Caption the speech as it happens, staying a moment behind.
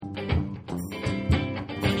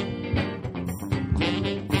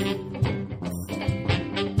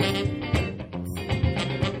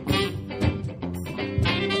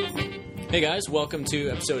Hey guys, welcome to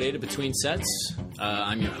episode 8 of Between Sets.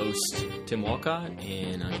 I'm your host, Tim Walcott,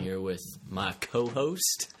 and I'm here with my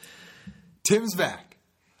co-host. Tim's back.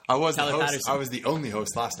 I was the Tyler host. Patterson. I was the only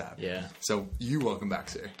host last time. Yeah. So you welcome back,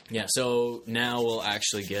 sir. Yeah, so now we'll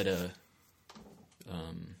actually get a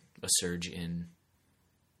surge in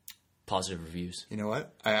positive reviews. You know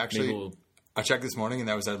what? I checked this morning, and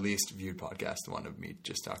that was our least viewed podcast, the one of me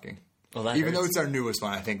just talking. Well, that Even though hurts. it's our newest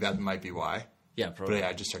one, I think that might be why. Yeah, probably. But yeah,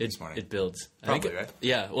 I just checked this morning. It builds. Probably, right?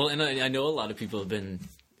 Yeah, well, and I know a lot of people have been...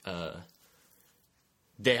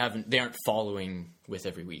 They aren't following with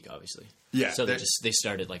every week, obviously. Yeah, So they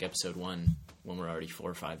started like episode 1 when we're already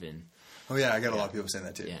 4 or 5 in. Oh yeah, I got a lot of people saying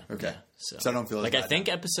that too. Yeah. Okay. Yeah, so I don't feel like bad I think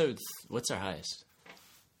now. episode... What's our highest?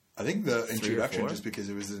 I think the 3 or introduction, 4? just because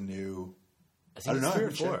it was a new. I think don't know, it's I 3 or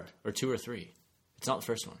haven't 4. checked. Or 2 or 3. It's not the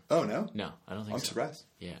first one. Oh no. No, I don't think I'm so. surprised.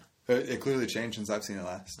 Yeah, It clearly changed since I've seen it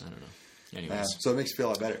last. I don't know. Anyways, So it makes you feel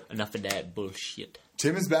a lot better. enough of that bullshit.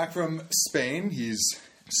 Tim is back from Spain. He's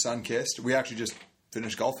sun-kissed. We actually just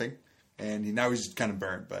finished golfing, and now he's kind of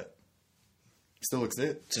burnt, but still looks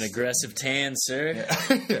it. It's an aggressive tan, sir.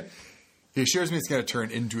 Yeah. He assures me it's going to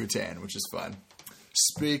turn into a tan, which is fun.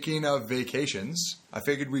 Speaking of vacations, I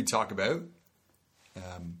figured we'd talk about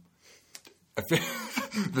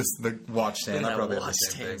the watch tan. I probably have the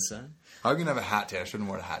same thing. son. I'm going to have a hat tan. I shouldn't have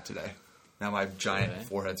worn a hat today. Now my giant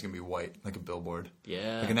forehead's going to be white, like a billboard.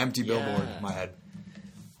 Yeah. Like an empty billboard in my head.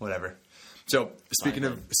 Whatever. So, speaking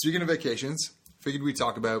of vacations, figured we'd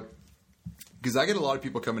talk about, because I get a lot of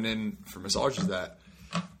people coming in for massages that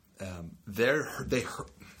they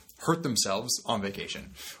hurt themselves on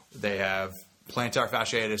vacation. They have plantar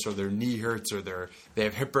fasciitis, or their knee hurts, or they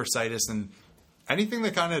have hip bursitis, and anything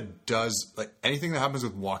that kind of does, like anything that happens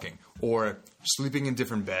with walking or sleeping in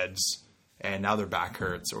different beds, and now their back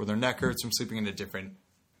hurts or their neck hurts from sleeping in a different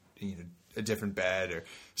bed or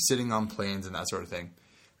sitting on planes and that sort of thing.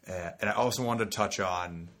 And I also wanted to touch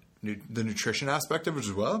on the nutrition aspect of it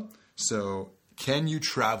as well. So, can you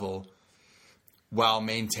travel while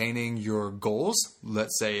maintaining your goals?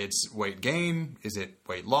 Let's say it's weight gain. Is it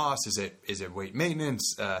weight loss? Is it weight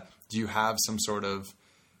maintenance? Do you have some sort of,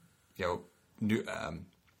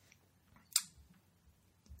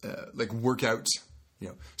 like workout,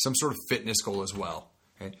 some sort of fitness goal as well?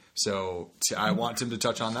 Okay? So I want Tim to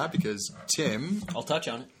touch on that because I'll touch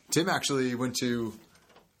on it. Tim actually went to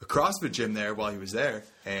a CrossFit gym there while he was there,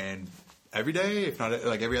 and every day, if not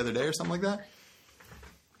like every other day or something like that.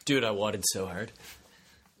 Dude, I wadded so hard.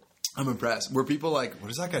 I'm impressed. Were people like, what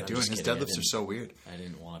is that guy doing? just His kidding, deadlifts are so weird. I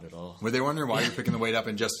didn't wad at all. Were they wondering why you're picking the weight up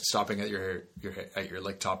and just stopping at your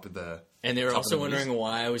like top of the? And they were top also of the knees? wondering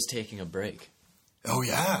why I was taking a break. Oh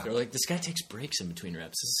yeah, They're like, this guy takes breaks in between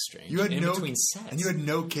reps. This is strange. you had in no between sets. and you had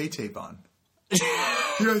no K tape on.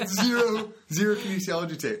 You had zero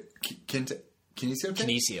kinesiology tape. Kinesio tape?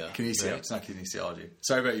 Kinesio. Kinesio. Right. It's not kinesiology.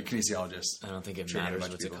 Sorry about your kinesiologist. I don't think it Sure, matters a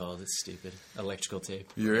bunch what's of it people. called. It's stupid. Electrical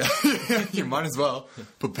tape. You might as well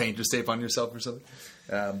put painter's tape on yourself or something.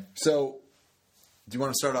 So, do you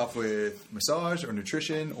want to start off with massage or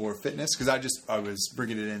nutrition or fitness? Because I was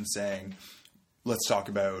bringing it in saying, let's talk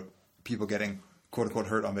about people getting quote unquote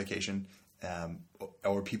hurt on vacation,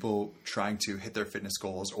 or people trying to hit their fitness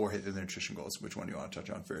goals or hit their nutrition goals. Which one do you want to touch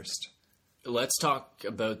on first? Let's talk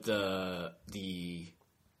about the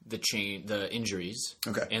injuries,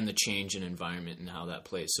 Okay. and the change in environment and how that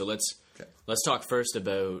plays. So let's talk first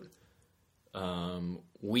about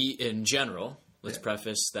we in general. Let's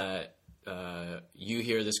preface that you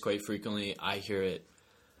hear this quite frequently. I hear it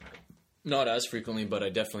not as frequently, but I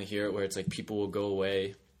definitely hear it where it's like people will go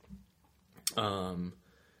away on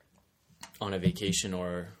a vacation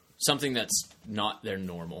or something that's not their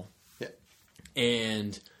normal,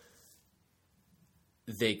 and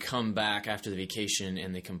they come back after the vacation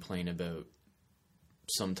and they complain about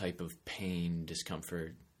some type of pain,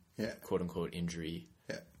 discomfort, quote unquote injury.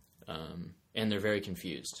 And they're very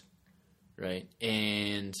confused, right?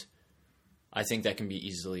 And I think that can be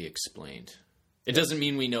easily explained. It doesn't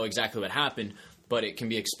mean we know exactly what happened, but it can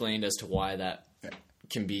be explained as to why that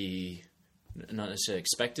can be not necessarily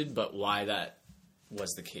expected, but why that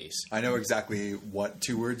was the case. I know exactly what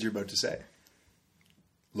 2 words you're about to say.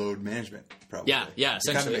 Load management, probably. Yeah,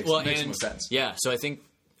 essentially. It kind of makes most sense. Yeah, so I think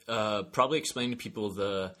probably explain to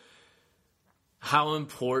people how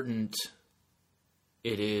important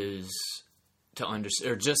it is to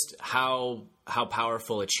understand, or just how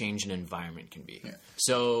powerful a change in environment can be. Yeah.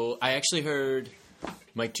 So I actually heard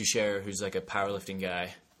Mike Toucher, who's like a powerlifting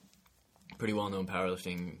guy, pretty well-known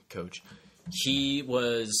powerlifting coach. He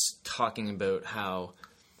was talking about how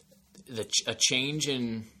a change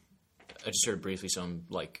in... I just heard it briefly, so I'm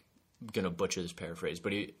like going to butcher this paraphrase.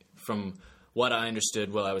 But from what I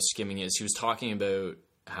understood while I was skimming is he was talking about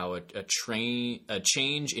how a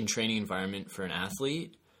change in training environment for an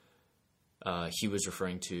athlete, he was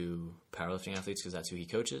referring to powerlifting athletes because that's who he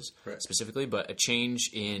coaches specifically, but a change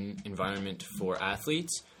in environment for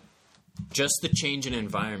athletes, just the change in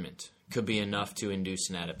environment could be enough to induce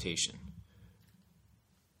an adaptation,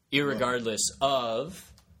 irregardless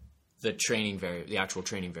of the actual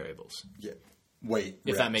training variables. Yeah. Weight,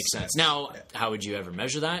 if that makes sense. Now, how would you ever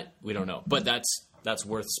measure that? We don't know, but that's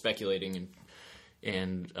worth speculating.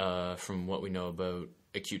 And from what we know about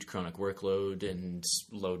acute chronic workload and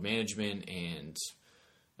load management and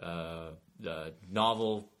the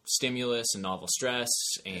novel stimulus and novel stress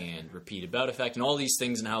and repeated bout effect and all these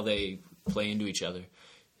things and how they play into each other,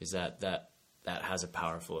 is that has a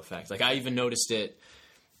powerful effect. Like I even noticed it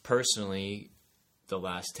personally the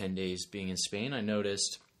last 10 days being in Spain. I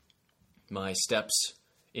noticed my steps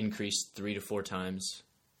increased 3 to 4 times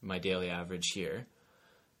my daily average here.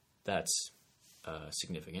 That's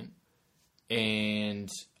significant. And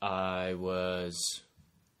I was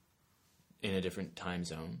in a different time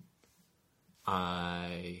zone.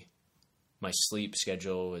 My sleep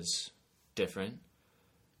schedule was different.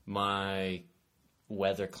 My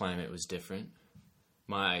weather climate was different.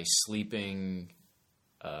 My sleeping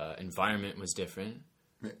environment was different.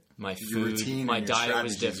 My food, my diet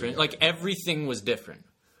was different. Like everything was different.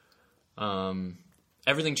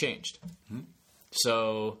 Everything changed. Mm-hmm.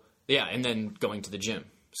 So yeah, and then going to the gym.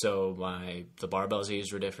 So the barbells I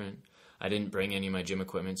used were different. I didn't bring any of my gym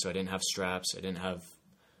equipment, so I didn't have straps. I didn't have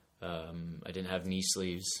knee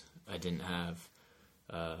sleeves. I didn't have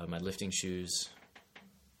my lifting shoes.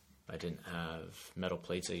 I didn't have metal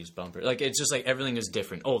plates. I used bumper. Like it's just like everything is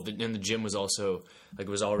different. Oh, and the gym was also like it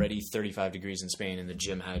was already 35 degrees in Spain, and the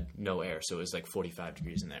gym had no air, so it was like 45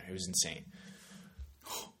 degrees in there. It was insane.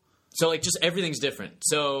 So like just everything's different.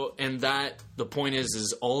 So and that the point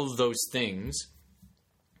is all of those things.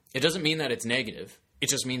 It doesn't mean that it's negative. It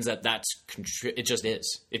just means that it just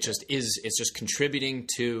is. It just is. It's just contributing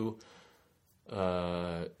to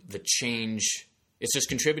the change. It's just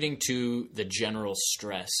contributing to the general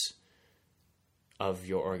stress of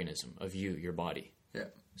your organism, of your body. Yeah.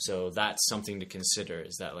 So that's something to consider,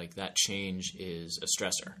 is that like that change is a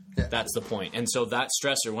stressor. Yeah. That's the point. And so that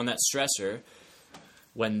stressor, when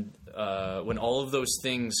all of those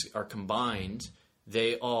things are combined,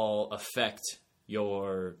 they all affect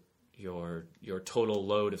your total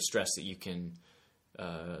load of stress that you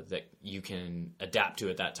can adapt to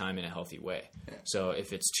at that time in a healthy way. Yeah. So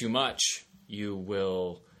if it's too much, you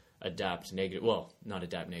will adapt negatively. Well, not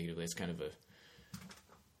adapt negatively. It's kind of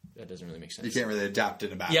that doesn't really make sense. You can't really adapt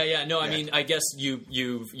in a bad. Yeah. No, I mean, I guess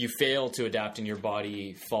you fail to adapt and your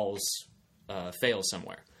body fails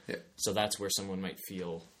somewhere. Yeah. So that's where someone might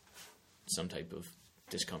feel some type of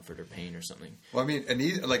discomfort or pain or something. Well, I mean,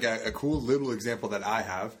 a cool little example that I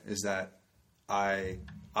have is that I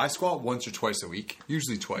squat once or twice a week,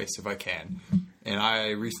 usually twice if I can, and I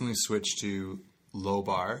recently switched to low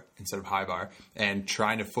bar instead of high bar and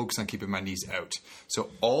trying to focus on keeping my knees out.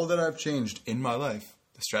 So all that I've changed in my life,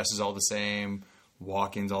 the stress is all the same,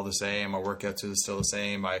 walking's all the same, my workouts are still the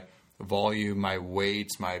same, my volume, my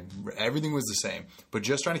weights, everything was the same, but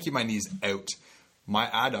just trying to keep my knees out. My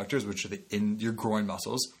adductors, which are in your groin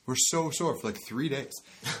muscles, were so sore for like 3 days.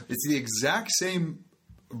 It's the exact same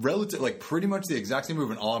pretty much the exact same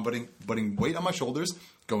movement. All I'm putting weight on my shoulders,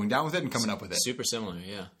 going down with it and coming up with it. Super similar,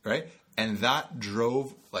 yeah. Right? And that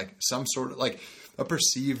drove like some sort of like a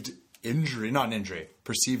perceived injury, not an injury,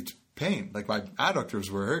 perceived pain. Like my adductors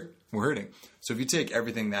were hurting. So if you take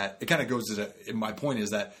everything it kind of goes to my point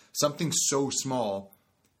is that something so small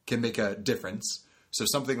can make a difference. So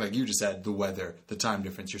something like you just said, the weather, the time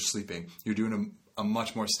difference, you're sleeping, you're doing a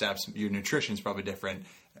much more steps, your nutrition's probably different,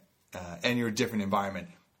 and you're a different environment.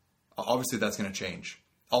 Obviously that's going to change.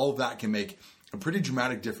 All of that can make a pretty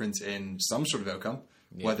dramatic difference in some sort of outcome.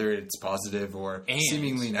 Yeah. Whether it's positive or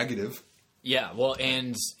seemingly negative. Yeah, well,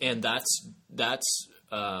 and that's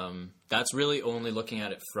really only looking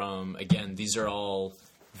at it from, again, these are all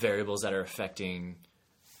variables that are affecting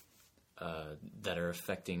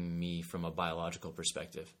me from a biological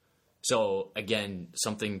perspective. So again,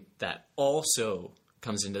 something that also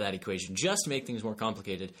comes into that equation, just to make things more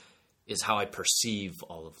complicated, is how I perceive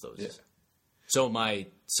all of those. Yeah. So my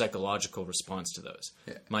psychological response to those,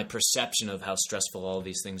 my perception of how stressful all of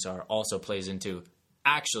these things are also plays into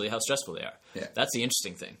actually how stressful they are. Yeah. That's the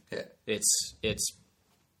interesting thing. Yeah. It's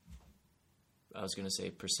I was going to say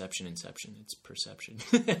perception inception. It's perception.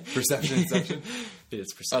 Perception inception?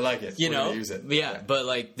 It's perception. I like it. You know? Use it. Yeah, but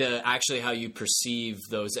like actually how you perceive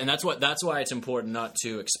those. And that's why it's important not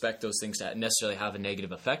to expect those things to necessarily have a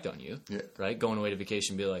negative effect on you. Yeah. Right? Going away to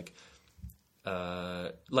vacation, be like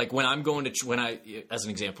when I'm going to, as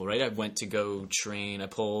an example, right? I went to go train. I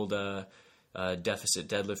pulled a deficit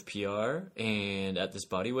deadlift PR and at this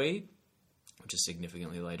body weight, which is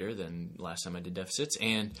significantly lighter than last time I did deficits.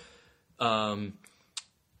 And,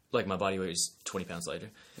 like my body weight is 20 pounds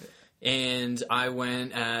lighter. Yeah. And I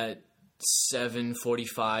went at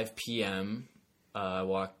 7:45 p.m. I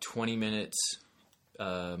walked 20 minutes,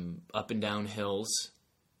 up and down hills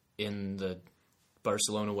in the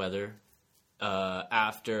Barcelona weather,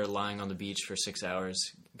 after lying on the beach for 6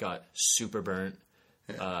 hours, got super burnt,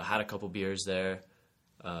 had a couple beers there.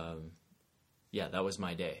 Yeah, that was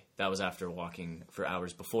my day. That was after walking for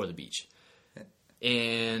hours before the beach.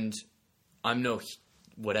 And I'm no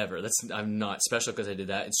whatever. I'm not special because I did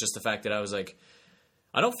that. It's just the fact that I was like,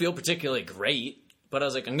 I don't feel particularly great, but I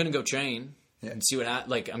was like, I'm going to go train and see what I'm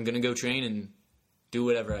going to go train and do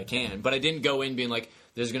whatever I can. But I didn't go in being like,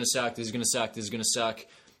 this is going to suck, this is going to suck, this is going to suck.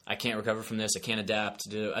 I can't recover from this. I can't adapt.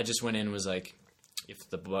 I just went in and was like, if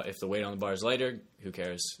the weight on the bar is lighter, who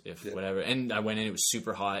cares? Whatever. And I went in, it was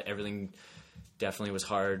super hot. Everything definitely was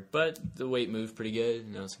hard, but the weight moved pretty good.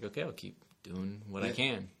 And I was like, okay, I'll keep doing what I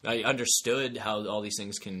can. I understood how all these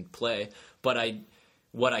things can play, but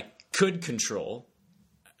what I could control,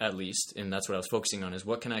 at least, and that's what I was focusing on, is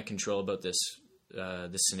what can I control about this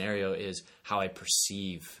scenario is how I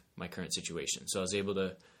perceive my current situation. So I was able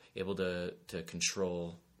to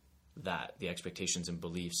control that, the expectations and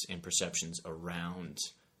beliefs and perceptions around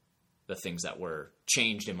the things that were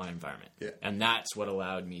changed in my environment. Yeah. And that's what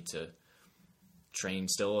allowed me to train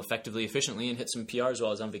still effectively, efficiently, and hit some PRs while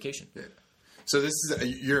I was on vacation. Yeah. So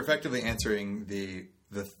you're effectively answering the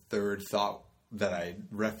third thought that I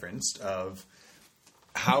referenced of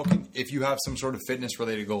if you have some sort of fitness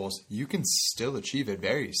related goals, you can still achieve it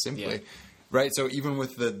very simply. Yeah. Right? So even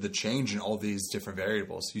with the change in all these different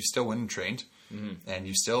variables, you still went and trained, and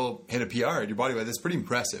you still hit a PR at your body weight. That's pretty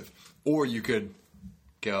impressive. Or you could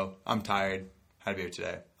go, I'm tired, had a beer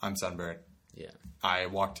today, I'm sunburned. Yeah. I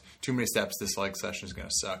walked too many steps, this leg session is going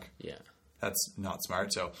to suck. Yeah. That's not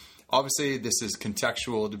smart. So obviously this is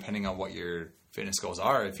contextual depending on what your fitness goals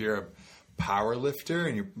are. If you're a power lifter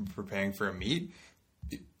and you're preparing for a meet,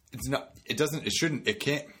 it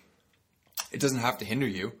doesn't have to hinder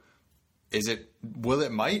you.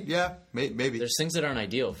 Might? Yeah, maybe. There's things that aren't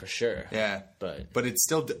ideal for sure. Yeah. But it's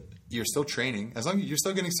still, you're still training. As long as you're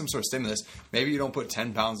still getting some sort of stimulus, maybe you don't put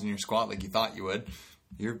 10 pounds in your squat like you thought you would.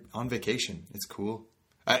 You're on vacation. It's cool.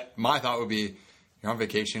 My thought would be, you're on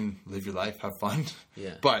vacation, live your life, have fun.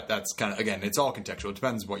 Yeah. But that's kind of, again, it's all contextual. It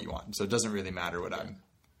depends what you want. So it doesn't really matter what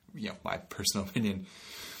my personal opinion.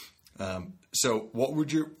 So what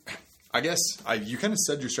would you kind of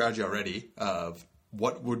said your strategy already of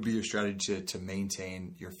what would be your strategy to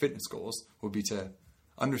maintain your fitness goals would be to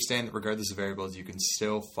understand that regardless of variables, you can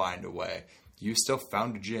still find a way. You still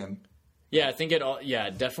found a gym. Yeah, I think it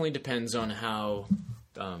definitely depends on how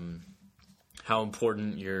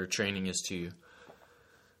important your training is to you.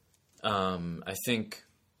 I think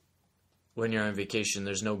when you're on vacation,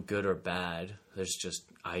 there's no good or bad. There's just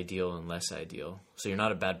ideal and less ideal. So you're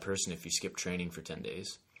not a bad person if you skip training for 10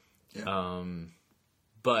 days. Yeah.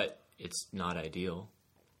 But it's not ideal.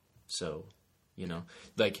 So,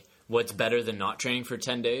 like what's better than not training for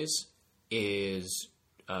 10 days is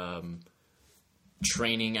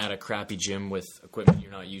training at a crappy gym with equipment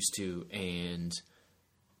you're not used to and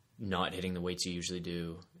not hitting the weights you usually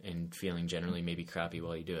do and feeling generally maybe crappy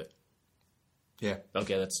while you do it. Yeah.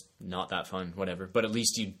 Okay, that's not that fun, whatever. But at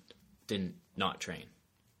least you didn't not train.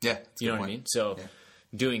 Yeah. You know what I mean? So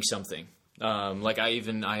doing something. Like I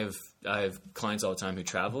have clients all the time who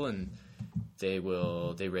travel and they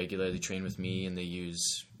regularly train with me and they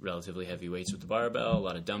use relatively heavy weights with the barbell, a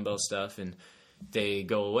lot of dumbbell stuff, and they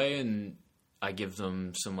go away and I give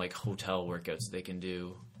them some like hotel workouts they can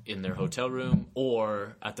do in their hotel room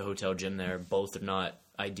or at the hotel gym there. Both are not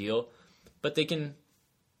ideal, but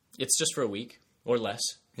it's just for a week or less.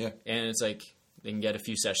 Yeah. And it's like they can get a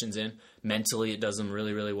few sessions in. Mentally, it does them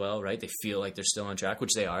really, really well, right? They feel like they're still on track,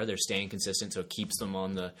 which they are. They're staying consistent, so it keeps them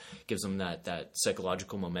gives them that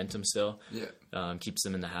psychological momentum still. Yeah. Keeps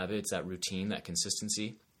them in the habit. It's that routine, that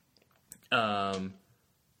consistency. And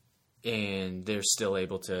they're still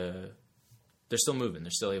moving. They're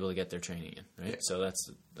still able to get their training in, right? Yeah. So I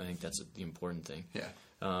think that's the important thing. Yeah.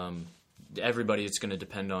 Everybody, it's going to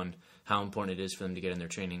depend on how important it is for them to get in their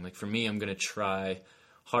training. Like for me, I'm going to try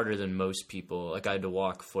harder than most people. Like, I had to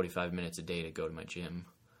walk 45 minutes a day to go to my gym.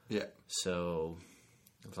 Yeah. So,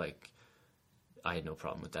 like, I had no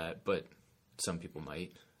problem with that, but some people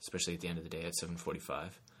might, especially at the end of the day at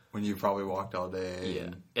 7:45. When you probably walked all day.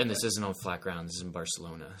 Yeah. And this isn't on flat ground. This is in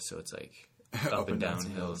Barcelona. So it's like up and down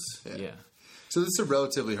hills. Yeah. So this is a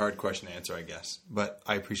relatively hard question to answer, I guess. But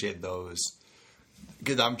I appreciate those.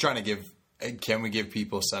 Because I'm trying to give... Can we give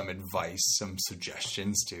people some advice, some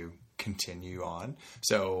suggestions to continue on?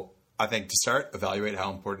 So I think to start, evaluate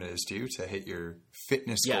how important it is to you to hit your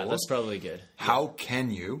fitness goals. Yeah, that's probably good. How can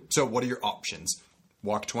you... So what are your options?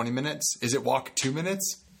 Walk 20 minutes? Is it walk 2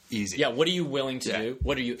 minutes? Easy. Yeah, what are you willing to do?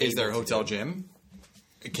 What are you able Is there a hotel to do?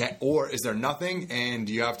 gym? Or is there nothing and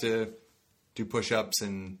you have to do push-ups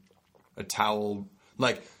and a towel?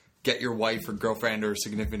 Like, get your wife or girlfriend or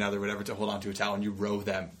significant other, whatever, to hold on to a towel and you row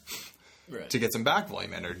them to get some back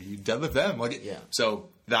volume in, or you deadlift them. Like, so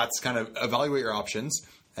that's kind of evaluate your options.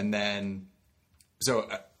 And then, so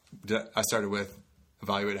I started with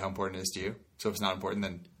evaluate how important it is to you. So if it's not important,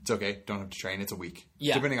 then it's okay. Don't have to train. It's a week.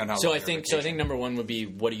 Yeah. Depending on how. So I think number one would be,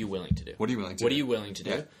 what are you willing to do? What are you willing to do? What are you willing to do?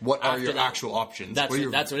 Yeah. What are your actual options? That's what it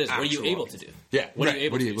is. What are you able to do? Yeah. What are you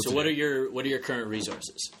able to do? So what are your current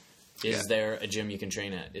resources? Is there a gym you can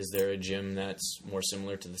train at? Is there a gym that's more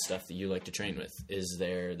similar to the stuff that you like to train with? Is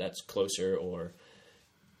there that's closer, or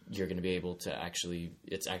you're going to be able to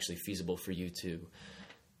it's actually feasible for you to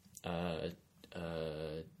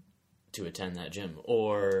attend that gym?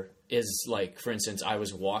 Or is, like, for instance, I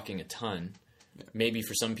was walking a ton. Yeah. Maybe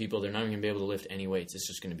for some people, they're not even going to be able to lift any weights. It's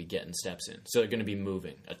just going to be getting steps in. So they're going to be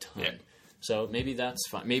moving a ton. Yeah. So maybe that's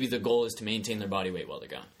fine. Maybe the goal is to maintain their body weight while they're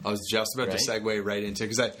gone. I was just about to segue right into,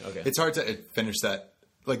 because it's hard to finish that.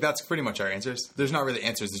 Like, that's pretty much our answers. There's not really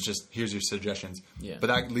answers. It's just, here's your suggestions. Yeah. But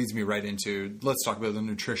that leads me right into, let's talk about the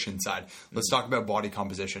nutrition side. Let's talk about body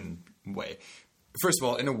composition way. First of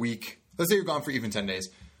all, in a week, let's say you're gone for even 10 days.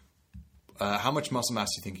 How much muscle mass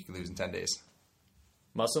do you think you can lose in 10 days?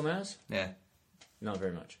 Muscle mass? Yeah. Not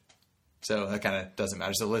very much. So that kind of doesn't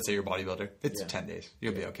matter. So let's say you're a bodybuilder. It's 10 days.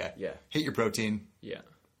 You'll be okay. Yeah. Hit your protein. Yeah.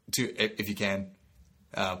 If you can.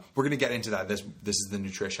 We're going to get into that. This is the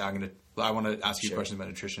nutrition. I want to ask you questions about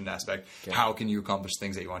nutrition aspect. Okay. How can you accomplish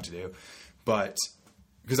things that you want to do? But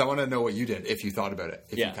because I want to know what you did, if you thought about it.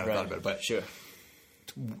 If you kind of thought about it. But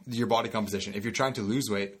your body composition. If you're trying to lose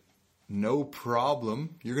weight, no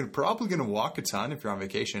problem. You're probably going to walk a ton if you're on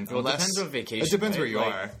vacation. Well, it depends on vacation. It depends where you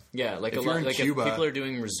are. Yeah, like if you're in Cuba, if people are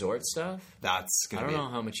doing resort stuff, that's going to I don't know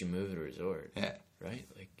how much you move at a resort. Yeah. Right?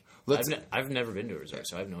 Like, I've never been to a resort,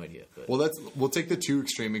 so I have no idea. But. Well, we'll take the two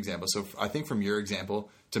extreme examples. So I think from your example,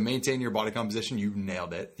 to maintain your body composition, you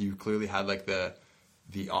nailed it. You clearly had like the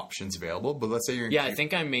options available. But let's say you're in Cuba. I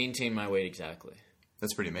think I maintained my weight exactly.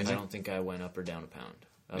 That's pretty amazing. I don't think I went up or down a pound.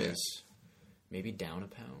 I was maybe down a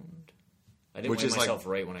pound. I didn't weigh myself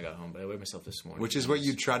right when I got home, but I weighed myself this morning. Which is what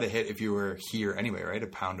you'd try to hit if you were here anyway, right? A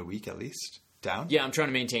pound a week at least? Down? Yeah, I'm trying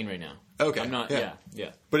to maintain right now. Okay. I'm not, yeah.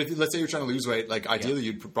 But if let's say you're trying to lose weight, like ideally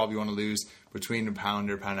you'd probably want to lose between a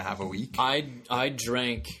pound or a pound and a half a week. I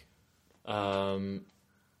drank, I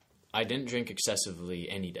didn't drink excessively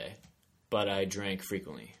any day, but I drank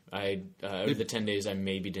frequently. Out of the 10 days, I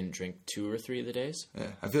maybe didn't drink 2 or 3 of the days. Yeah,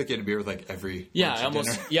 I feel like you had a beer with like every I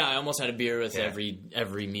almost had a beer with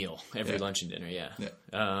every meal, every lunch and dinner. Yeah.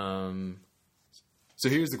 So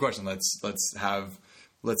here's the question. Let's have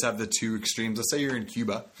the two extremes. Let's say you're in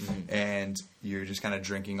Cuba and you're just kind of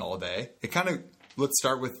drinking all day. Let's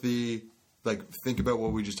start with think about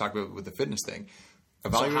what we just talked about with the fitness thing.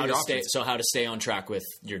 Evaluate your options. How to stay on track with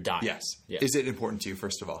your diet. Yes. Yeah. Is it important to you,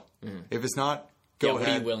 first of all? If it's not, go ahead. What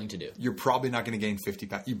are you willing to do? You're probably not going to gain 50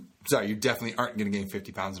 pounds. You definitely aren't going to gain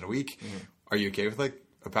 50 pounds in a week. Are you okay with like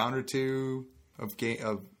a pound or two of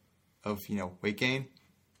weight gain?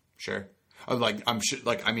 Sure. I'm sure.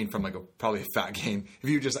 From probably a fat gain. If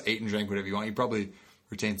you just ate and drank whatever you want, you probably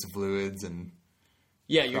retain some fluids and.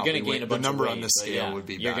 Yeah, you're going to gain a bunch of weight. The number on the scale would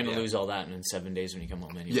be bad. You're going to lose all that in 7 days when you come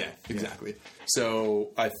home anyway. Yeah, exactly.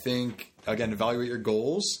 So I think, again, evaluate your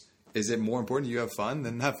goals. Is it more important you have fun?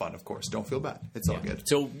 Then have fun, of course. Don't feel bad. It's all good.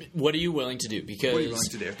 So what are you willing to do? Because, what are you willing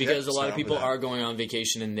to do? Because a lot of people are going on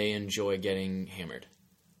vacation and they enjoy getting hammered.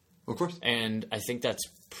 Of course. And I think that's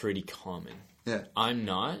pretty common. Yeah. I'm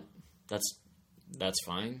not. That's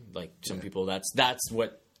fine. Like some people, that's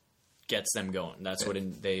what gets them going. That's what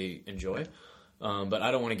they enjoy. But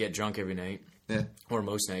I don't want to get drunk every night or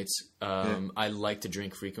most nights. I like to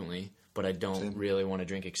drink frequently, but I don't really want to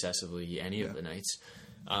drink excessively any of the nights.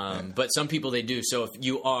 But some people, they do. So if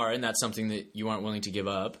you are, and that's something that you aren't willing to give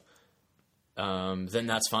up, then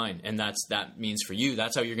that's fine. And that means for you,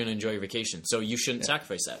 that's how you're going to enjoy your vacation. So you shouldn't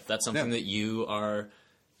sacrifice that. That's something that you are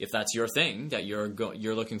if that's your thing that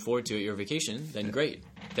you're looking forward to at your vacation, then great.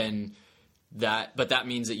 Then but that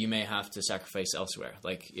means that you may have to sacrifice elsewhere.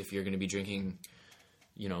 Like if you're going to be drinking,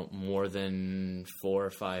 more than 4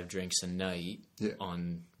 or 5 drinks a night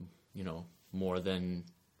on, more than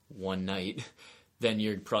one night, then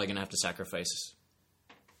you're probably going to have to sacrifice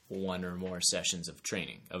one or more sessions of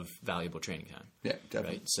valuable training time. Yeah,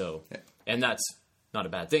 definitely. Right? So, and that's not a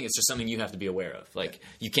bad thing. It's just something you have to be aware of. Like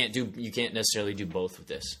you can't necessarily do both with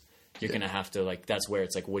this. You're going to have to that's where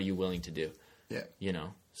it's like, what are you willing to do? Yeah.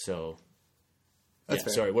 So that's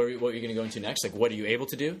fair. Sorry, what were you going to go into next? Like, what are you able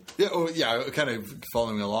to do? Yeah. Oh, yeah. Kind of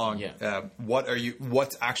following along. Yeah.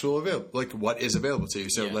 What's actual available? Like, what is available to you?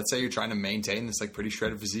 So let's say you're trying to maintain this like pretty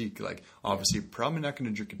shredded physique. Like, obviously, you're probably not going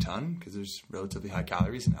to drink a ton because there's relatively high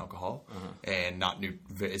calories in alcohol, and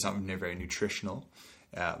it's not very nutritional.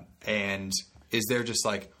 And is there just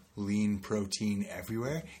like lean protein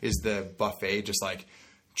everywhere? Is the buffet just like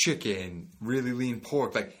chicken, really lean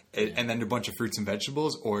pork, and then a bunch of fruits and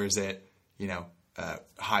vegetables, or is it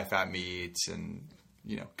high fat meats and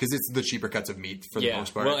because it's the cheaper cuts of meat for the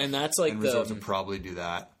most part. Well, and that's like resorts would probably do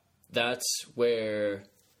that. That's where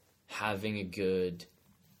having a good,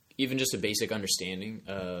 even just a basic understanding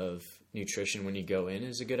of nutrition when you go in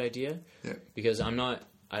is a good idea. Yeah. Because I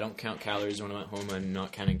don't count calories when I'm at home. I'm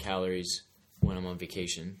not counting calories when I'm on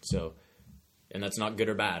vacation. So, and that's not good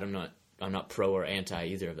or bad. I'm not pro or anti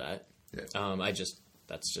either of that. Yeah.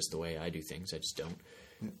 That's just the way I do things. I just don't.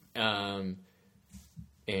 Yeah.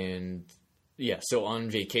 And yeah, so on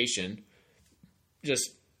vacation,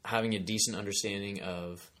 just having a decent understanding.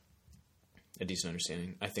 I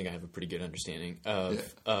think I have a pretty good understanding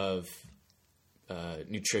of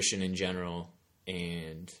nutrition in general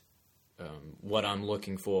and what I'm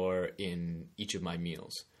looking for in each of my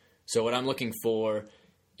meals. So what I'm looking for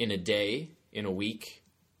in a day, in a week,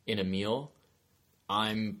 in a meal,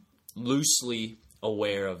 I'm loosely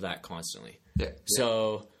aware of that constantly. Yeah.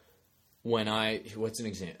 So what's an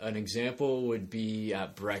example? An example would be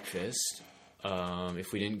at breakfast.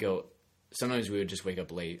 If we didn't go, sometimes we would just wake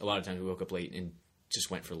up late. A lot of times we woke up late and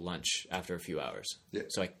just went for lunch after a few hours. Yeah.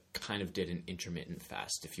 So I kind of did an intermittent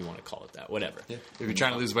fast, if you want to call it that. Whatever. Yeah. If you're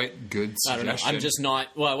trying to lose weight, good suggestion. I don't know. I'm just not.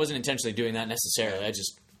 Well, I wasn't intentionally doing that necessarily. I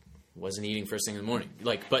just wasn't eating first thing in the morning.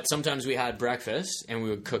 But sometimes we had breakfast and we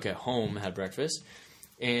would cook at home. Had breakfast,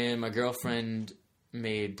 and my girlfriend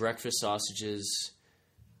made breakfast sausages,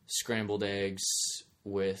 scrambled eggs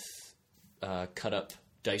with cut up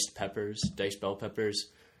diced bell peppers,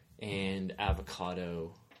 and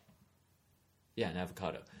avocado. Yeah, an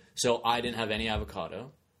avocado. So I didn't have any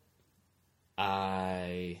avocado.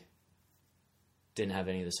 I didn't have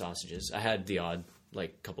any of the sausages. I had the odd,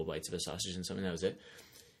 couple bites of a sausage and something. That was it.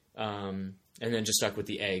 And then just stuck with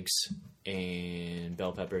the eggs and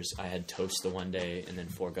bell peppers. I had toast the one day, and then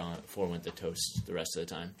four went to toast the rest of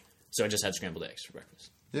the time. So I just had scrambled eggs for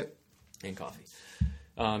breakfast. Yep. And coffee.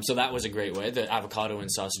 So that was a great way. The avocado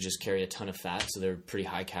and sausages carry a ton of fat, so they're pretty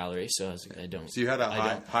high calorie. So I don't. So you had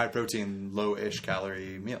a high protein, low-ish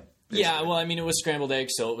calorie meal. Basically. Yeah, well, I mean, it was scrambled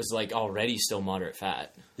eggs, so it was already still moderate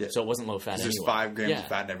fat. Yeah. So it wasn't low fat. There's 5 grams of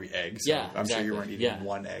fat in every egg. So yeah, I'm sure you weren't eating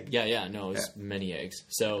one egg. Yeah. No, it was many eggs.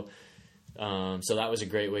 So, so that was a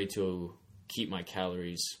great way to keep my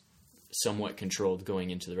calories somewhat controlled going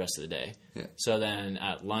into the rest of the day. Yeah. So then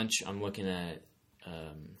at lunch, I'm looking at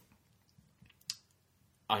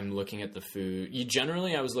the food.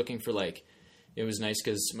 Generally, I was looking for it was nice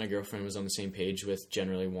because my girlfriend was on the same page with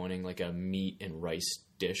generally wanting a meat and rice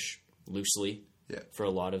dish loosely for a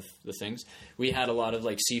lot of the things. We had a lot of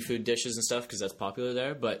seafood dishes and stuff because that's popular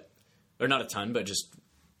there, or not a ton, but just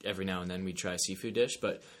every now and then we'd try a seafood dish.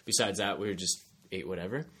 But besides that, we just ate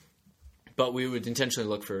whatever. But we would intentionally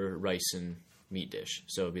look for rice and meat dish.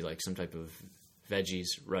 So it'd be some type of veggies,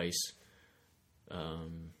 rice,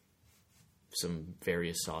 some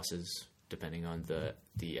various sauces depending on the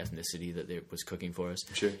ethnicity that they was cooking for us.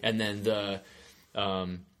 Sure. And then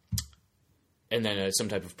some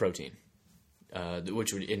type of protein, it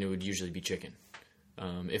would usually be chicken.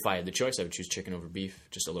 If I had the choice, I would choose chicken over beef,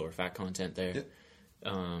 just a lower fat content there. Yep.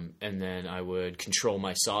 And then I would control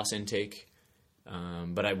my sauce intake,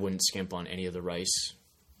 but I wouldn't skimp on any of the rice.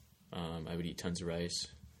 I would eat tons of rice.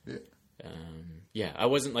 Yeah. I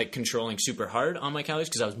wasn't controlling super hard on my calories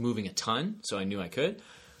because I was moving a ton, so I knew I could.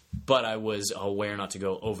 But I was aware not to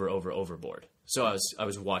go overboard. So I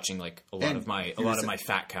was watching a lot of my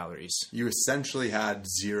fat calories. You essentially had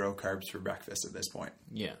 0 carbs for breakfast at this point.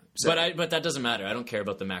 Yeah, so, but that doesn't matter. I don't care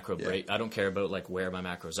about the macro break. I don't care about where my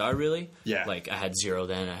macros are really. Yeah, I had 0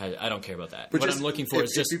 then. I don't care about that. But what I'm looking for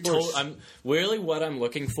is just what I'm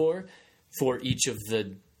looking for each of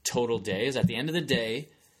the total days. At the end of the day,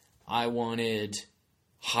 I wanted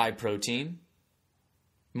high protein,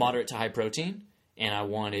 moderate to high protein, and I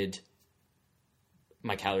wanted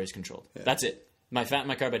my calories controlled. Yeah. That's it. My fat and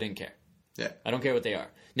my carb, I didn't care. Yeah. I don't care what they are.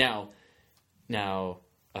 Now,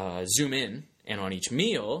 zoom in, and on each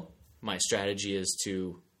meal, my strategy is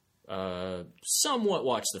to somewhat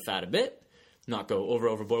watch the fat a bit, not go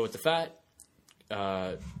overboard with the fat.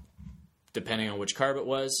 Depending on which carb it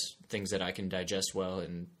was, things that I can digest well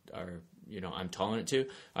and are, I'm tolerant to,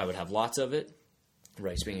 I would have lots of it.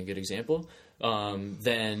 Rice being a good example.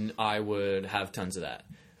 Then I would have tons of that.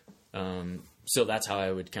 So that's how I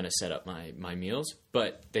would kind of set up my meals.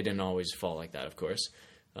 But they didn't always fall like that, of course.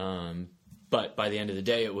 But by the end of the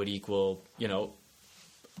day, it would equal,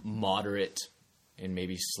 moderate and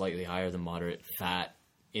maybe slightly higher than moderate fat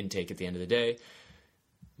intake at the end of the day,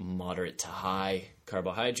 moderate to high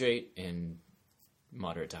carbohydrate, and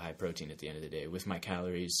moderate to high protein at the end of the day, with my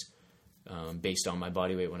calories based on my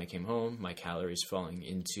body weight when I came home, my calories falling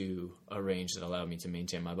into a range that allowed me to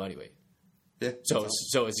maintain my body weight. Yeah.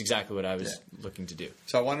 So it's exactly what I was looking to do.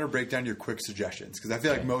 So I wanted to break down your quick suggestions, because I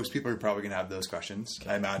feel like most people are probably going to have those questions,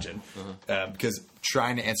 I imagine. Because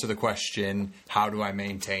trying to answer the question, how do I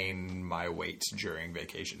maintain my weight during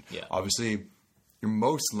vacation? Yeah. Obviously,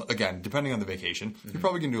 again, depending on the vacation, you're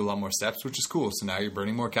probably going to do a lot more steps, which is cool. So now you're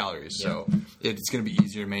burning more calories. Yeah. So it's going to be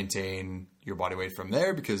easier to maintain your body weight from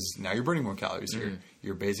there, because now you're burning more calories.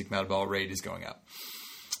 Your basic metabolic rate is going up.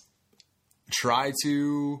 Try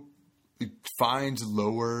to find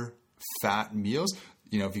lower fat meals.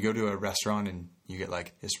 If you go to a restaurant and you get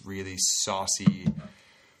like this really saucy,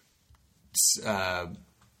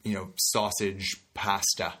 sausage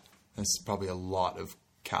pasta, that's probably a lot of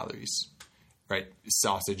calories, right?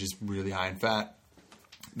 Sausage is really high in fat.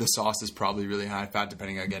 The sauce is probably really high in fat,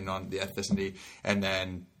 depending again on the ethnicity, and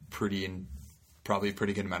then probably a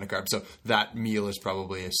pretty good amount of carbs. So that meal is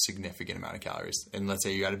probably a significant amount of calories. And let's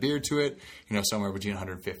say you add a beer to it, somewhere between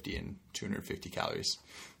 150 and 250 calories.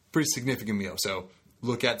 Pretty significant meal. So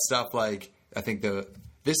look at stuff like, I think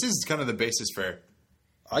this is kind of the basis for,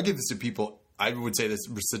 I give this to people, I would say this,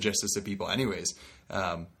 suggest this to people anyways.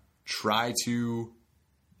 Try to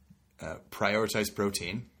prioritize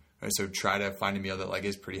protein. Right? So try to find a meal that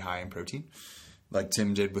is pretty high in protein. Like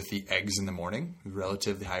Tim did with the eggs in the morning,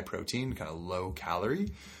 relatively high protein, kind of low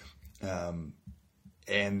calorie. And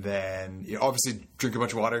then obviously drink a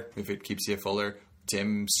bunch of water if it keeps you fuller.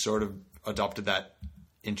 Tim sort of adopted that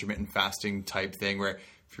intermittent fasting type thing where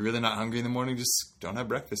if you're really not hungry in the morning, just don't have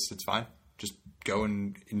breakfast. It's fine. Just go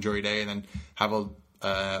and enjoy your day, and then have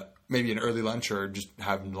maybe an early lunch, or just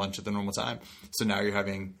have lunch at the normal time. So now you're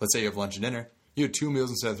having, let's say you have lunch and dinner. You have 2 meals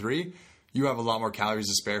instead of 3. You have a lot more calories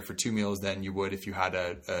to spare for 2 meals than you would if you had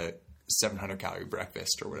a 700 calorie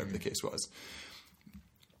breakfast or whatever the case was.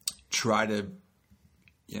 Try to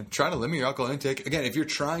limit your alcohol intake. Again, if you're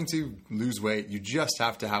trying to lose weight, you just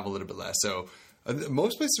have to have a little bit less. So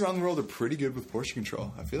most places around the world are pretty good with portion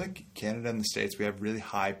control. I feel like Canada and the States, we have really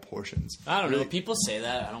high portions. I don't know. People say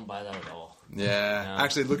that. I don't buy that at all. Yeah. No.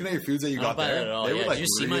 Actually, looking at your foods that you got there, they were Did you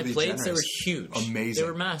see really my plates? generous. They were huge. Amazing.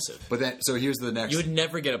 They were massive. But then, so here's the next. You would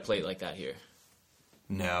never get a plate like that here.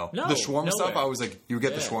 No. The shawarma stuff, I was like, you would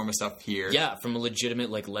get the shawarma stuff here. Yeah, from a legitimate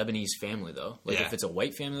Lebanese family though. If it's a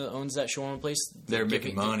white family that owns that shawarma place, they're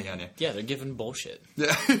making money on you. Yeah, they're giving bullshit.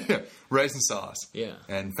 Yeah, rice and sauce. Yeah,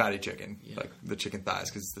 and fatty chicken, like the chicken thighs,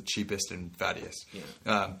 because it's the cheapest and fattiest.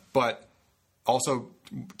 Yeah. But also,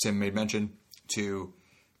 Tim made mention to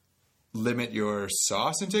limit your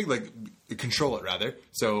sauce intake, control it rather.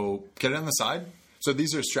 So get it on the side. So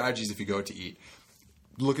these are strategies if you go to eat.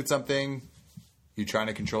 Look at something. You're trying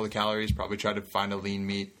to control the calories, probably try to find a lean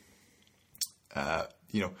meat.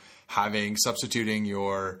 Substituting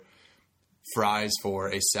your fries for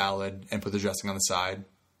a salad and put the dressing on the side,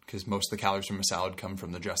 because most of the calories from a salad come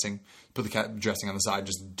from the dressing. Put the dressing on the side,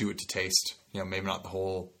 just do it to taste. Maybe not the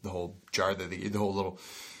whole jar the whole little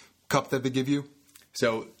cup that they give you.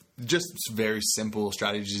 So just very simple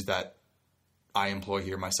strategies that I employ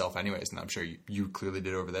here myself anyways, and I'm sure you clearly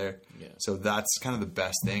did over there. Yeah. So that's kind of the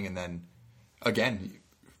best thing. And then again,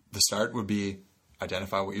 the start would be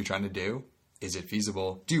identify what you're trying to do. Is it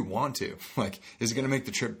feasible? Do you want to? Is it going to make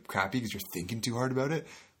the trip crappy because you're thinking too hard about it?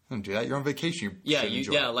 Don't do that. You're on vacation. That's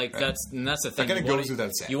the thing. That kind of goes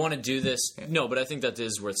without saying. You want to do this. Yeah. No, but I think that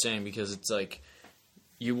is worth saying, because it's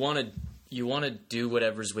you want to do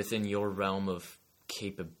whatever's within your realm of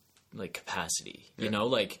capacity.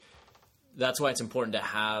 Yeah. That's why it's important to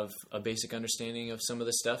have a basic understanding of some of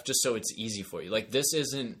this stuff, just so it's easy for you. This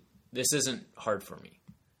isn't hard for me.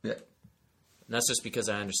 Yeah. And that's just because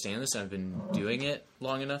I understand this. I've been doing it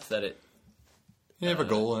long enough that You have a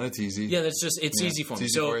goal and it's easy. Yeah, it's easy for me.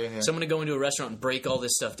 Easy so for you, I'm going to go into a restaurant and break all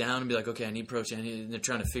this stuff down and be like, okay, I need protein. And they're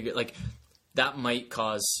trying to figure like that might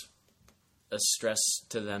cause a stress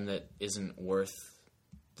to them that isn't worth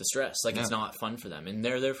the stress. Like it's not fun for them, and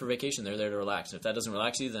they're there for vacation. They're there to relax. And if that doesn't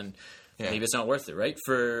relax you, then maybe it's not worth it, right?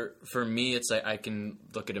 For me, it's like I can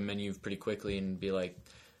look at a menu pretty quickly and be like,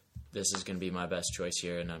 this is going to be my best choice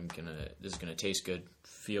here, and this is gonna taste good,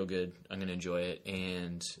 feel good. I'm gonna enjoy it,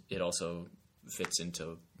 and it also fits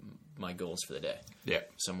into my goals for the day. Yeah,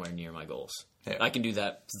 somewhere near my goals. Yeah. I can do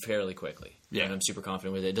that fairly quickly. Yeah, and I'm super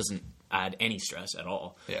confident with it. It doesn't add any stress at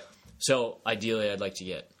all. Yeah. So ideally, I'd like to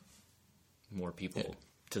get more people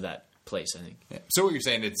to that place, I think. Yeah. So what you're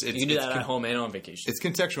saying, it's you can do that at home and on vacation. It's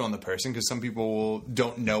contextual on the person because some people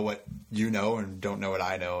don't know what you know and don't know what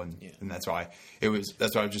I know, and that's why I was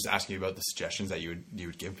just asking you about the suggestions that you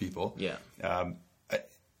would give people. Yeah.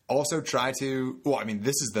 Also try to. Well, I mean,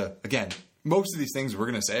 this is again. Most of these things we're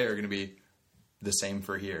going to say are going to be the same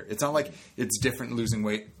for here. It's not like it's different losing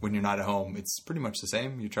weight when you're not at home. It's pretty much the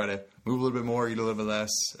same. You try to move a little bit more, eat a little bit less,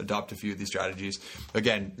 adopt a few of these strategies.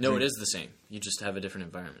 Again, no, it is the same. You just have a different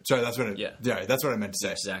environment. Sorry, that's what that's what I meant to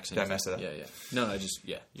say. Exact same. Did I mess it up? Yeah. No, I just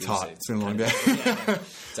It's hot. It's been a long day.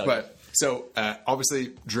 But so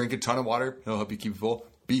obviously, drink a ton of water. It'll help you keep full.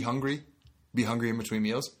 Be hungry. Be hungry in between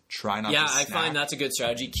meals. Try not to snack. I find that's a good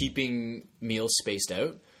strategy. Keeping meals spaced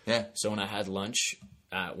out. Yeah. So when I had lunch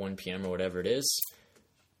at 1 p.m. or whatever it is,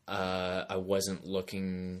 I wasn't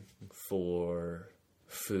looking for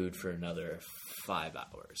food for another 5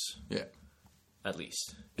 hours. Yeah. At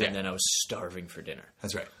least. Yeah. And then I was starving for dinner.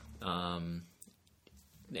 That's right. And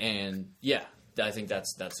I think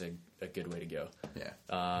that's a good way to go. Yeah.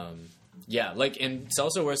 And it's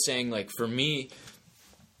also worth saying, like, for me,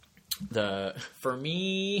 have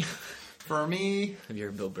you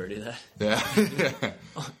heard Bill Burr do that? Yeah.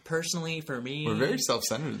 Personally, for me, we're very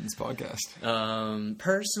self-centered in this podcast.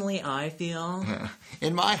 Personally, I feel,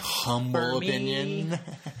 in my humble opinion,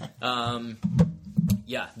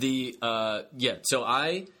 So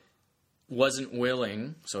I wasn't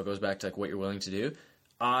willing. So it goes back to like what you're willing to do.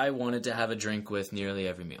 I wanted to have a drink with nearly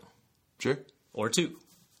every meal. Sure. Or two,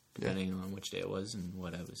 depending on which day it was and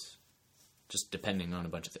what I was. Just depending on a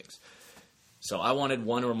bunch of things. So I wanted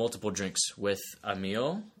one or multiple drinks with a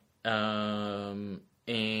meal, and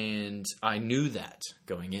I knew that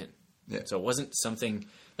going in. Yeah. So it wasn't something.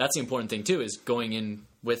 That's the important thing too, is going in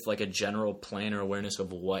with like a general plan or awareness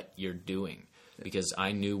of what you're doing, because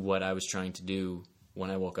I knew what I was trying to do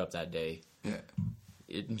when I woke up that day. Yeah.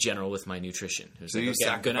 In general, with my nutrition, it was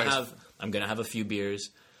I'm gonna have a few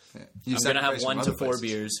beers. Yeah. I'm going to have 1 to 4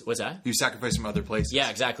 beers. What's that? You sacrifice from other places. Yeah,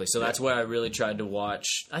 exactly. So that's where I really tried to watch.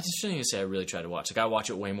 I just shouldn't even say I really tried to watch. Like, I watch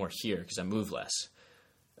it way more here because I move less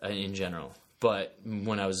in general. But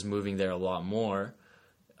when I was moving there a lot more,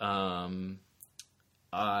 I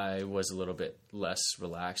was a little bit less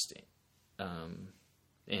relaxed. And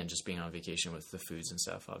just being on vacation with the foods and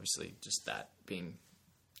stuff, obviously, just that being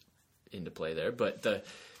into play there. But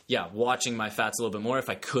watching my fats a little bit more, if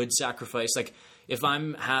I could sacrifice, like, if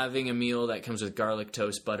I'm having a meal that comes with garlic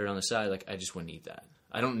toast, butter on the side, like, I just wouldn't eat that.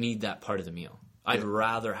 I don't need that part of the meal. I'd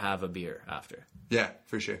rather have a beer after. Yeah,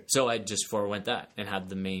 for sure. So I just forewent that and had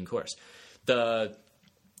the main course. The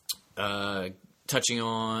touching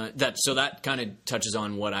on that, so that kind of touches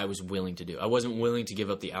on what I was willing to do. I wasn't willing to give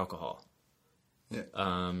up the alcohol. Yeah.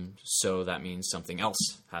 So that means something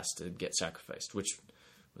else has to get sacrificed, which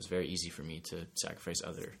was very easy for me to sacrifice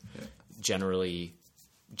other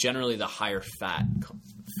generally the higher fat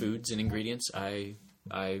foods and ingredients. That's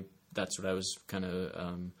what I was kind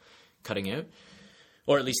of cutting out,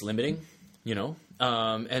 or at least limiting,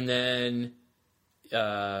 and then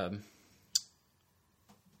I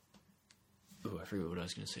forget what I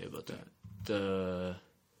was going to say about that.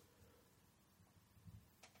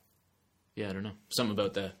 I don't know, something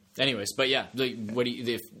about that. Anyways, but like, what do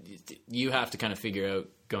you have to kind of figure out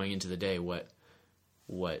going into the day what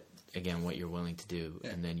you're willing to do,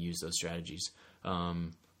 and then use those strategies.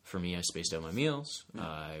 For me, I spaced out my meals.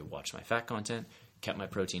 I watched my fat content, kept my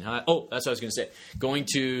protein high. Oh, that's what I was going to say. Going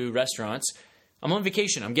to restaurants, I'm on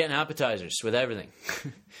vacation. I'm getting appetizers with everything.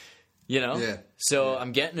 So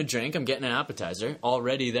I'm getting a drink. I'm getting an appetizer.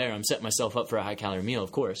 Already there, I'm setting myself up for a high-calorie meal,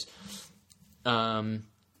 of course.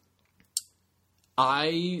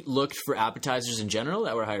 I looked for appetizers in general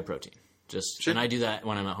that were higher protein. And I do that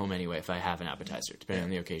when I'm at home anyway, if I have an appetizer, depending on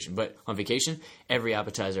the occasion. But on vacation, every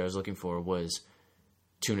appetizer I was looking for was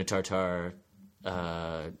tuna tartare,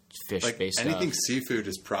 fish-based stuff. Anything seafood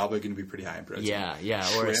is probably going to be pretty high in protein. Yeah.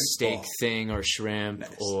 Shrimp, or a steak thing, or shrimp,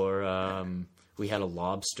 nice. Or we had a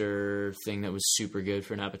lobster thing that was super good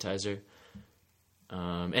for an appetizer.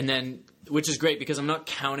 And then, which is great because I'm not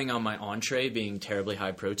counting on my entree being terribly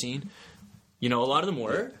high protein. A lot of them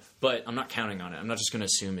were, but I'm not counting on it. I'm not just going to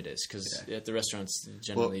assume it is because at the restaurants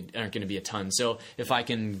generally aren't going to be a ton. So if I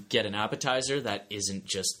can get an appetizer that isn't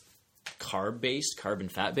just carb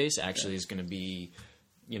and fat based, actually is going to be,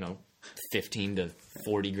 15 to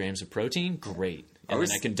 40 grams of protein, great. And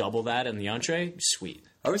then I can double that in the entree, sweet.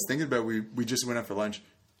 I was thinking about, we just went out for lunch.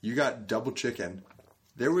 You got double chicken.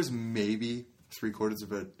 There was maybe 3/4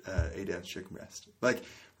 of an 8-ounce chicken breast. Like,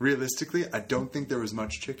 realistically, I don't think there was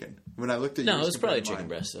much chicken. When I looked at it was probably chicken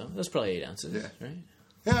breast, though. That's probably 8 ounces, right?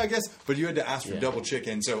 Yeah, I guess. But you had to ask for double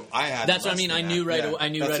chicken, so I had. That's what I mean. I knew right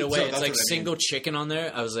away. It's like single chicken on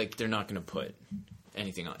there. I was like, they're not going to put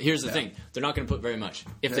anything on. Here's the thing: they're not going to put very much.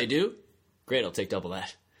 If they do, great. I'll take double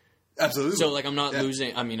that. Absolutely. So, I'm not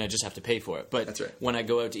losing. I mean, I just have to pay for it. But that's right. When I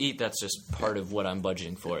go out to eat, that's just part of what I'm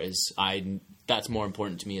budgeting for. That's more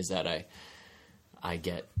important to me is that I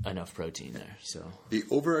get enough protein there. So the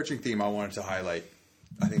overarching theme I wanted to highlight,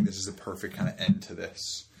 I think this is a perfect kind of end to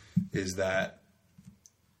this, is that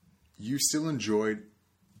you still enjoyed,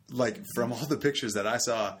 from all the pictures that I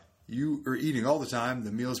saw, you were eating all the time.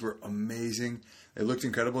 The meals were amazing. They looked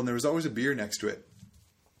incredible, and there was always a beer next to it.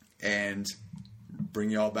 And bring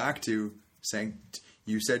you all back to saying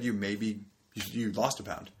you said you lost a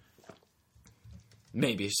pound.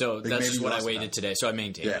 Maybe. So that's just what I weighed today. So I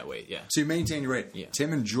maintained that weight, So you maintained your weight. Yeah.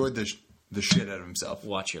 Tim enjoyed the shit out of himself.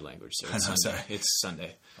 Watch your language, sir. It's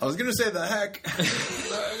Sunday. I was going to say the heck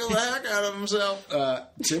out of himself.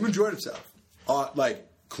 Tim enjoyed himself.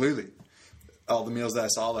 Clearly. All the meals that I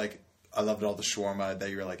saw, I loved all the shawarma that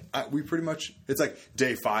you were we pretty much, it's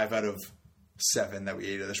day 5 out of 7 that we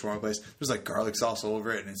ate at the shawarma place. There's garlic sauce all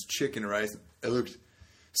over it, and it's chicken and rice. It looked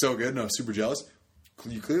so good, and I was super jealous.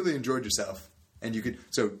 You clearly enjoyed yourself. And you could,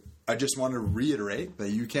 so I just want to reiterate that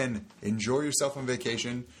you can enjoy yourself on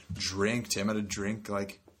vacation, drink. Tim had a drink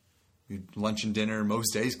lunch and dinner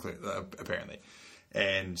most days, apparently.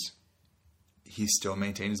 And he still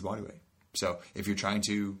maintained his body weight. So if you're trying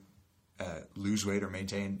to lose weight or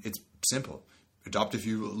maintain, it's simple. Adopt a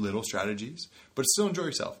few little strategies, but still enjoy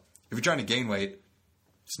yourself. If you're trying to gain weight,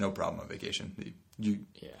 it's no problem on vacation.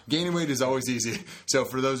 Gaining weight is always easy. So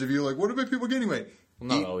for those of you what about people gaining weight?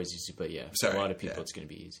 Well, not always easy, but for a lot of people it's going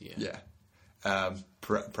to be easy.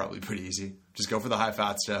 Probably pretty easy. Just go for the high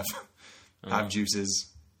fat stuff. Have juices,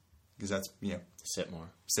 because that's sit more,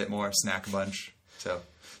 snack a bunch. So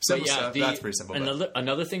simple stuff. That's pretty simple.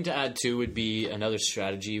 Another thing to add too would be another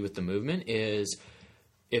strategy with the movement is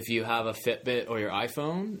if you have a Fitbit or your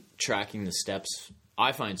iPhone, tracking the steps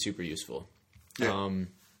I find super useful. Yeah.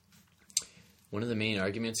 One of the main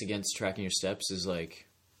arguments against tracking your steps is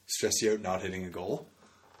stress you out not hitting a goal?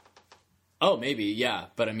 Oh, maybe, yeah.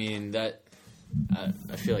 But I mean, that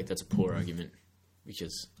I feel like that's a poor argument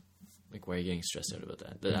because, why are you getting stressed out about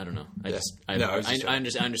that? I don't know. I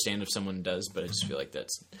understand if someone does, but I just feel like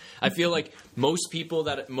that's. I feel like most of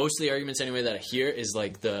the arguments anyway that I hear is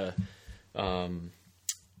the. I'll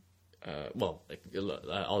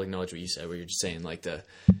acknowledge what you said, where you're just saying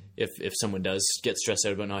if someone does get stressed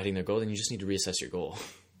out about not hitting their goal, then you just need to reassess your goal.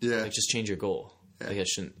 Yeah, just change your goal. It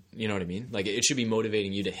shouldn't, you know what I mean? It should be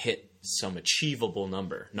motivating you to hit some achievable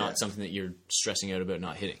number, not something that you're stressing out about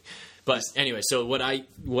not hitting. But anyway, so what I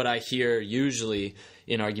hear usually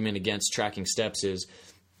in argument against tracking steps is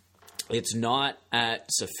it's not at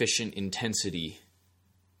sufficient intensity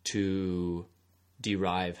to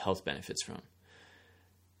derive health benefits from.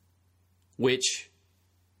 Which,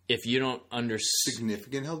 if you don't understand...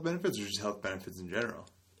 Significant health benefits or just health benefits in general?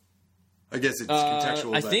 I guess it's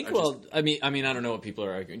contextual. I think. I mean, I don't know what people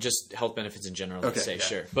are arguing. Just health benefits in general. Let's say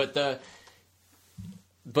sure, but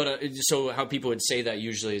so how people would say that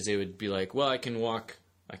usually is they would be like, "Well, I can walk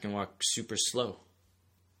super slow,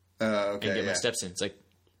 and get my steps in." It's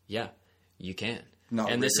you can.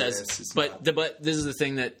 And this says, but this is the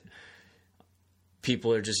thing that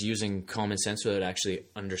people are just using common sense without actually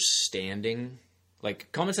understanding.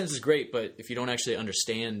 Common sense is great, but if you don't actually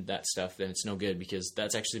understand that stuff, then it's no good because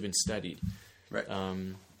that's actually been studied. Right.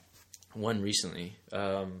 One recently,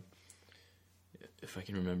 if I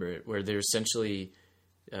can remember it, where they're essentially,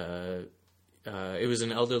 it was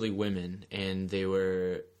an elderly women, and they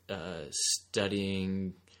were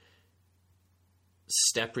studying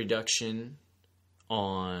step reduction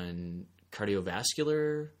on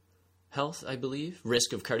cardiovascular health, I believe,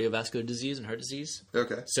 risk of cardiovascular disease and heart disease.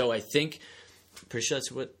 Okay. So I think... pretty sure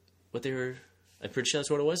that's what they were. I'm pretty sure that's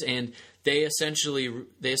what it was, and they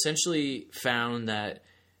essentially found that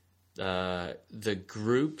the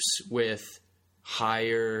groups with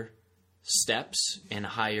higher steps and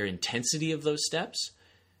higher intensity of those steps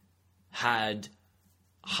had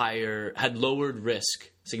had lowered risk,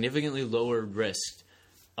 significantly lowered risk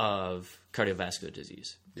of cardiovascular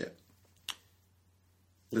disease. Yeah.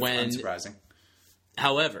 That's unsurprising.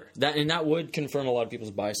 However, that would confirm a lot of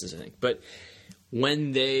people's biases, I think. But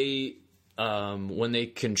when they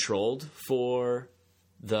controlled for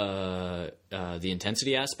the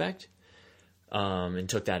intensity aspect and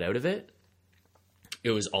took that out of it,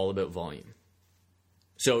 it was all about volume.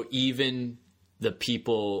 So even the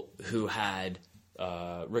people who had,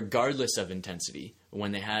 regardless of intensity,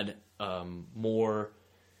 when they had more,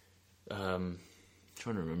 I'm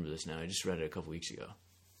trying to remember this now. I just read it a couple weeks ago.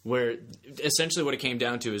 Where essentially what it came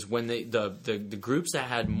down to is when the groups that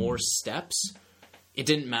had more steps, it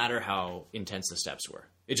didn't matter how intense the steps were.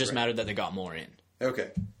 It just mattered that they got more in. Okay.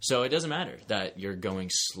 So it doesn't matter that you're going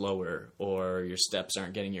slower or your steps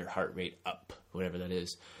aren't getting your heart rate up, whatever that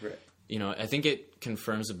is. Right. You know, I think it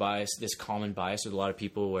confirms a bias, this common bias with a lot of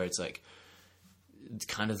people where it's like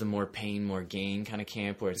kind of the more pain, more gain kind of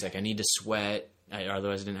camp where it's like I need to sweat,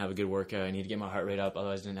 otherwise I didn't have a good workout. I need to get my heart rate up,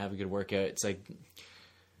 otherwise I didn't have a good workout. It's like...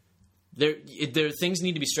 There things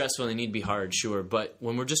need to be stressful and they need to be hard, sure. But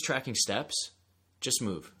when we're just tracking steps, just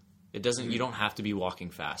move. It doesn't. You don't have to be walking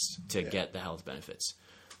fast to get the health benefits.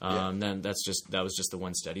 Then that was just the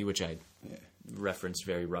one study which I referenced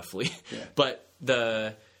very roughly. Yeah. But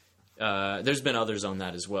there's been others on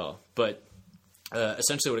that as well. But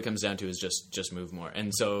essentially, what it comes down to is just move more.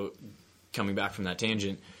 And so, coming back from that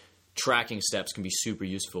tangent, tracking steps can be super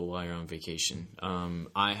useful while you're on vacation.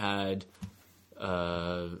 I had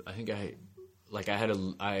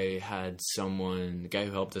someone, the guy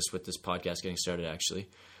who helped us with this podcast getting started, actually.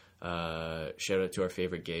 Shout out to our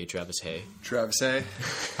favorite gay, Travis Hay. Travis Hay.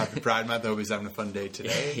 Happy Pride Month. I hope he's having a fun day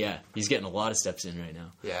today. Yeah, he's getting a lot of steps in right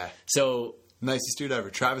now. Yeah. So nicest dude ever.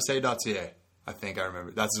 TravisHay.ca. I think I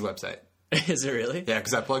remember. That's his website. Is it really? Yeah,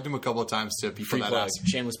 because I plugged him a couple of times to people Free that plug. ask.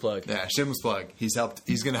 Shameless plug. Yeah, shameless plug. He's going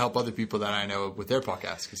to help other people that I know with their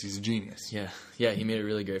podcast because he's a genius. Yeah, he made it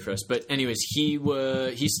really great for us. But anyways, he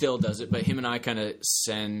still does it. But him and I kind of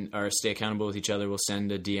stay accountable with each other. We'll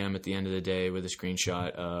send a DM at the end of the day with a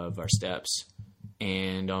screenshot of our steps.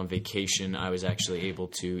 And on vacation, I was actually able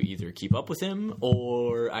to either keep up with him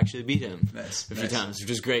or actually beat him a few times, which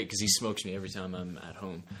is great because he smokes me every time I'm at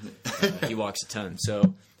home. He walks a ton.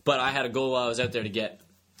 But I had a goal while I was out there to get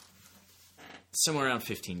somewhere around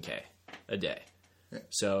 15K a day.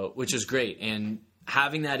 So, which is great. And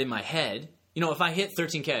having that in my head, if I hit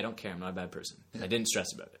 13K, I don't care. I'm not a bad person. I didn't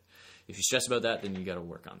stress about it. If you stress about that, then you got to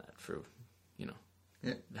work on that for,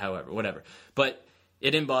 however, whatever. But it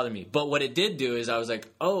didn't bother me. But what it did do is I was like,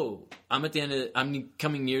 oh, I'm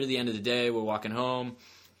coming near to the end of the day. We're walking home.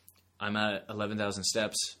 I'm at 11,000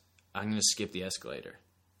 steps. I'm going to skip the escalator.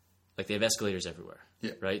 Like they have escalators everywhere.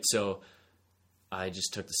 Yeah. Right? So I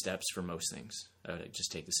just took the steps for most things. I would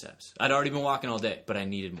just take the steps. I'd already been walking all day, but I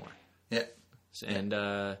needed more. Yeah. And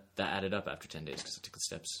that added up after 10 days because I took the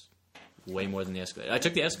steps way more than the escalator. I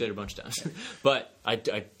took the escalator a bunch of times, but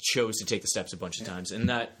I chose to take the steps a bunch of times. And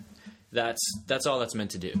that's all that's meant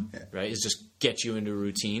to do, right? Is just get you into a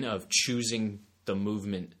routine of choosing the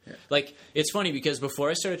movement. Yeah. Like, it's funny because before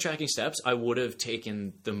I started tracking steps, I would have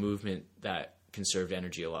taken the movement that conserved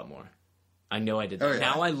energy a lot more. I know I did that. Oh, yeah.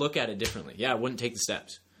 Now I look at it differently. Yeah, I wouldn't take the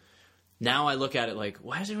steps. Now I look at it like,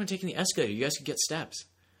 why is everyone taking the escalator? You guys could get steps.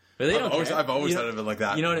 But they don't care. I've always thought of it like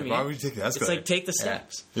that. You know what I mean? Why would you take the escalator? It's like, take the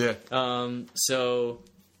steps. Yeah. So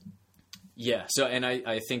and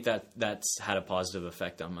I think that's had a positive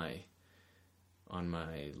effect on my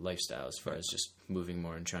lifestyle as far as just moving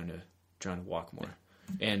more and trying to walk more.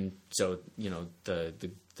 And so, and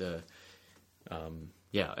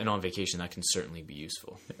on vacation that can certainly be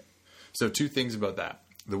useful. Yeah. So two things about that.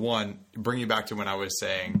 The one, bringing you back to when I was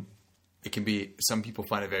saying it can be, some people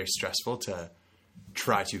find it very stressful to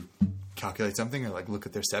try to calculate something or like look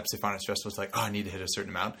at their steps. They find it stressful. It's like, oh, I need to hit a certain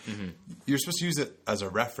amount. Mm-hmm. You're supposed to use it as a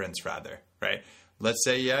reference rather, right? Let's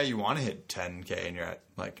say, you want to hit 10K and you're at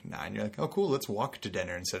like 9. You're like, oh, cool, let's walk to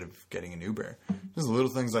dinner instead of getting an Uber. Just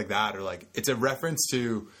little things like that. Or like, it's a reference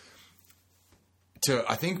to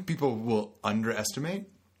I think people will overestimate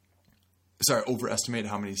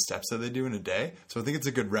how many steps that they do in a day. So I think it's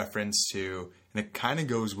a good reference to, and it kind of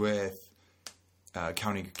goes with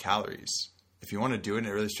counting your calories. If you want to do it and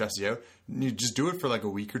it really stresses you out, you just do it for like a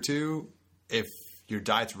week or two if your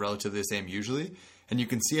diet's relatively the same usually. And you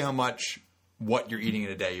can see how much what you're eating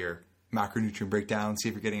in a day, your macronutrient breakdown, see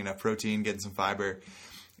if you're getting enough protein, getting some fiber,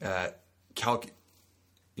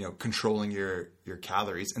 controlling your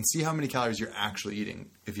calories, and see how many calories you're actually eating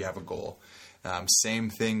if you have a goal.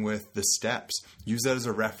 Same thing with the steps. Use that as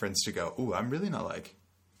a reference to go, ooh, I'm really not like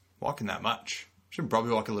walking that much. should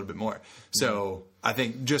probably walk a little bit more. So I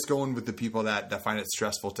think just going with the people that find it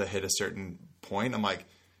stressful to hit a certain point, I'm like,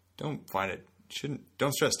 don't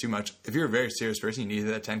stress too much. If you're a very serious person, you need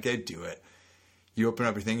to hit that 10K, do it. You open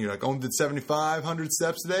up your thing, you're like, oh, did 7,500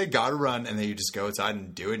 steps today, gotta run, and then you just go outside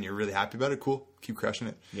and do it, and you're really happy about it. Cool, keep crushing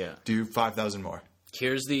it. Yeah, do 5,000 more.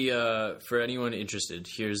 Here's the for anyone interested.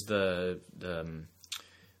 Here's the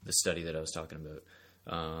study that I was talking about.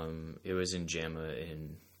 It was in JAMA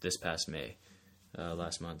in this past May,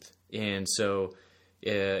 last month, and so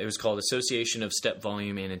it was called Association of Step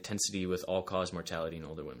Volume and Intensity with All-Cause Mortality in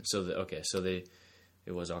Older Women.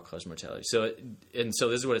 It was all-cause mortality. So this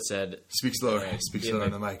is what it said. Speak slower. Speak slower on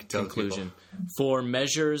the mic. Tell conclusion. For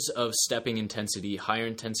measures of stepping intensity, higher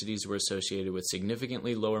intensities were associated with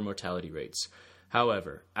significantly lower mortality rates.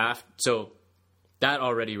 However, so that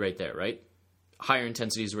already right there, right? Higher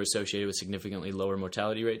intensities were associated with significantly lower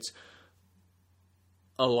mortality rates.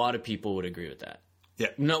 A lot of people would agree with that. Yeah.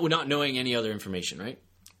 Not knowing any other information, right?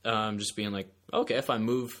 Just being like, okay, if I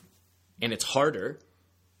move and it's harder,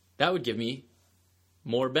 that would give me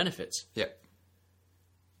more benefits. Yeah.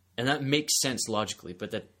 And that makes sense logically,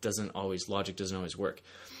 but logic doesn't always work.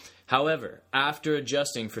 However, after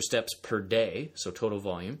adjusting for steps per day, so total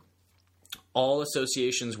volume, all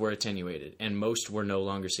associations were attenuated and most were no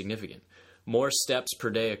longer significant. More steps per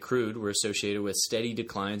day accrued were associated with steady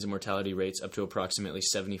declines in mortality rates up to approximately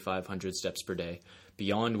 7,500 steps per day,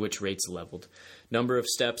 beyond which rates leveled. Number of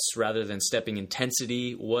steps rather than stepping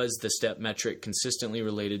intensity was the step metric consistently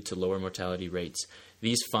related to lower mortality rates.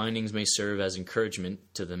 These findings may serve as encouragement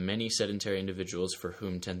to the many sedentary individuals for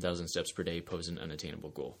whom 10,000 steps per day pose an unattainable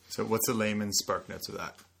goal. So what's the layman's spark notes of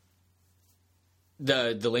that?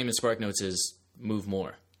 The layman's spark notes is move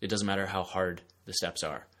more. It doesn't matter how hard the steps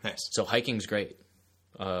are. Nice. So hiking's great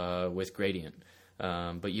with gradient,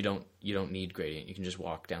 but you don't need gradient. You can just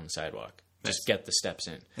walk down the sidewalk. Nice. Just get the steps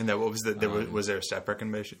in. And that what was was there a step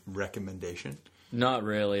recommendation? Not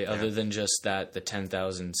really, other than just that the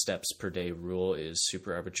 10,000 steps per day rule is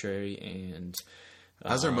super arbitrary and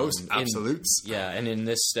as are most absolutes. And in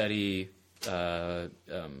this study,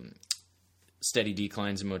 steady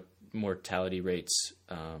declines in mortality rates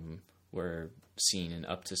were seen in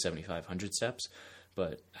up to 7,500 steps,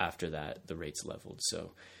 but after that the rates leveled.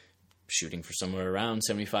 So shooting for somewhere around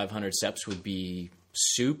 7,500 steps would be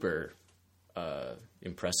super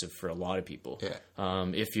impressive for a lot of people. Yeah.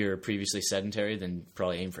 If you're previously sedentary, then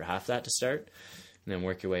probably aim for half that to start and then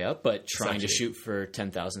work your way up. But trying to shoot for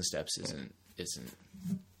 10,000 steps isn't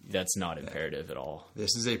that's not imperative at all.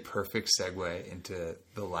 This is a perfect segue into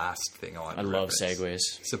the last thing I want to love segues.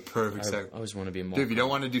 It's a perfect segue. I always want to be more. Dude, if you don't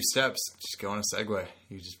want to do steps, just go on a Segway.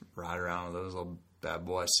 You just ride around with those little bad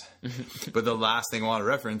boys. But the last thing I want to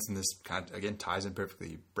reference, and this kind of, again, ties in perfectly,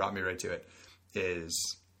 you brought me right to it,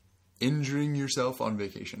 is injuring yourself on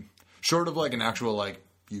vacation. Short of like an actual, like,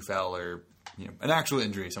 you fell or, an actual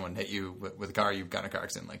injury, someone hit you with a car, you've got in a car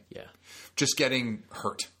accident, just getting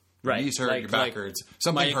hurt. Your knees hurt, your back hurts.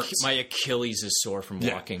 Something hurts. My Achilles is sore from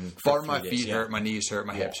walking. Part of my feet hurt, my knees hurt,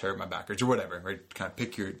 my hips hurt, my back hurts, or whatever. Right? Kind of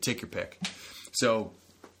take your pick. So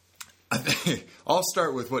I think I'll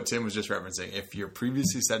start with what Tim was just referencing. If you're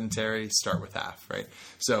previously sedentary, start with half. Right.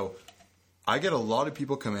 So I get a lot of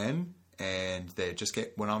people come in and they just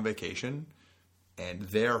went on vacation and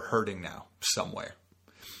they're hurting now somewhere.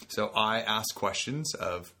 So I ask questions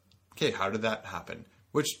of, okay, how did that happen?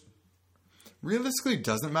 Which realistically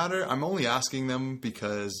doesn't matter. I'm only asking them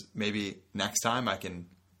because maybe next time I can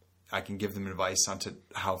give them advice on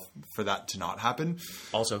how for that to not happen.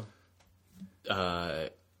 Also,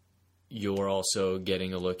 you're also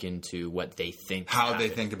getting a look into what they think, how happened. they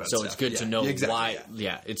think about. So stuff. it's good to know why.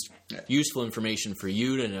 Yeah, it's useful information for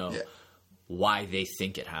you to know why they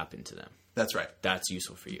think it happened to them. That's right. That's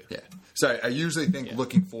useful for you. Yeah. So I usually think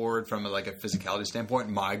looking forward from a physicality standpoint,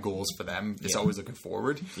 my goals for them is always looking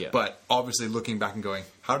forward. Yeah. But obviously looking back and going,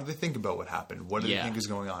 how do they think about what happened? What do they think is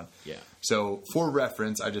going on? Yeah. So for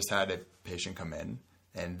reference, I just had a patient come in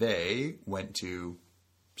and they went to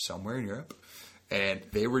somewhere in Europe and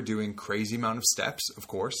they were doing crazy amount of steps, of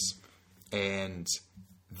course. And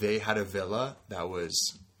they had a villa that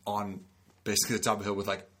was on basically the top of a hill with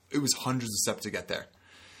it was hundreds of steps to get there.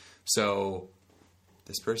 So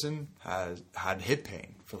this person had hip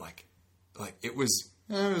pain for it was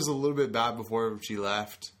a little bit bad before she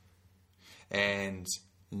left, and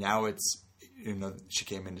now it's she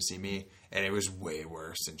came in to see me and it was way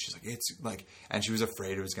worse. And she's like and she was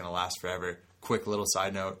afraid it was going to last forever. Quick little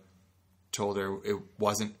side note: told her it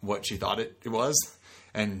wasn't what she thought it was,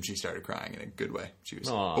 and she started crying in a good way. She was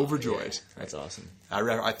overjoyed. Yeah, that's awesome.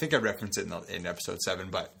 I think I referenced it in episode 7,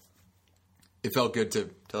 but. it felt good to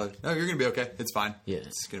tell her, no, you're going to be okay. It's fine. Yeah.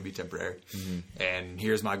 It's going to be temporary. Mm-hmm. And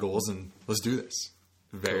here's my goals, and let's do this.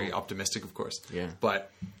 Very optimistic, of course. Yeah.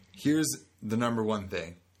 But here's the number one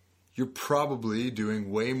thing. You're probably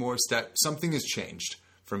doing way more steps. Something has changed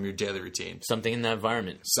from your daily routine. Something in the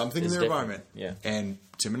environment. Something in the environment. Yeah. And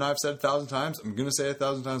Tim and I have said 1,000 times. I'm going to say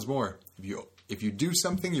 1,000 times more. If you do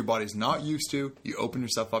something your body's not used to, you open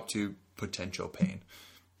yourself up to potential pain.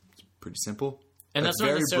 It's pretty simple. And that's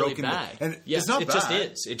not necessarily bad. And it's not bad. Just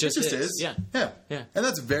is. It just is. Yeah. And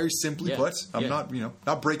that's very simply put. I'm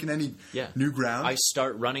not breaking any new ground. I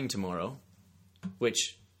start running tomorrow,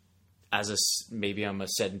 which maybe I'm a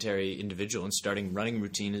sedentary individual, and starting running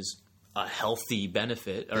routine is a healthy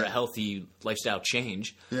benefit or a healthy lifestyle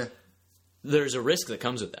change. Yeah. There's a risk that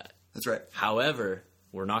comes with that. That's right. However,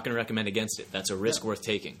 we're not going to recommend against it. That's a risk worth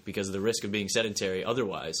taking because the risk of being sedentary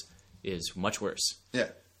otherwise is much worse. Yeah,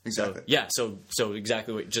 exactly. So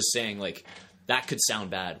exactly what just saying, like, that could sound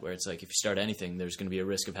bad where it's like if you start anything, there's going to be a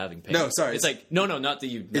risk of having pain. No, sorry. It's like, no, not that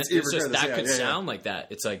you... It's just that could sound like that.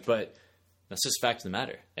 It's like, but that's just fact of the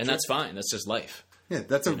matter. And that's fine. That's just life. Yeah,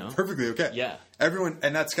 that's perfectly okay. Yeah. Everyone,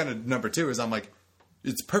 and that's kind of number two is I'm like,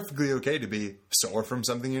 it's perfectly okay to be sore from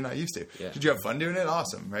something you're not used to. Yeah. Did you have fun doing it?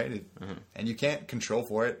 Awesome, right? And you can't control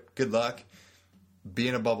for it. Good luck. Be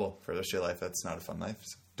in a bubble for the rest of your life. That's not a fun life.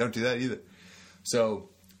 So don't do that either. So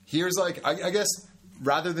here's I guess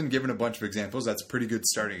rather than giving a bunch of examples, that's a pretty good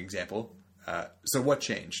starting example. So what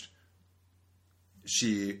changed?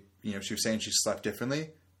 She was saying she slept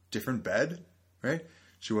differently, different bed, right?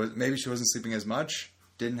 She wasn't sleeping as much,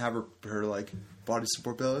 didn't have her like body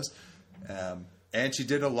support pillows. And she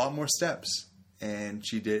did a lot more steps. And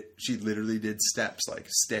she literally did steps, like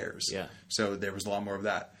stairs. Yeah. So there was a lot more of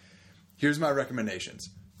that. Here's my recommendations.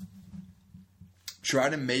 Try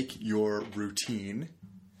to make your routine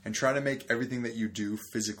and try to make everything that you do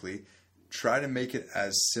physically, try to make it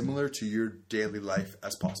as similar to your daily life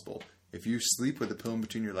as possible. If you sleep with a pillow in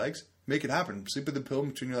between your legs, make it happen. Sleep with a pillow in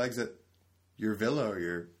between your legs at your villa or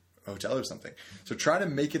your hotel or something. So try to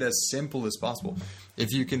make it as simple as possible.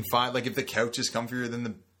 If you can find, like if the couch is comfier than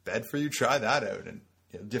the bed for you, try that out. And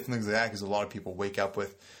different things like that, because a lot of people wake up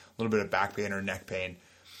with a little bit of back pain or neck pain.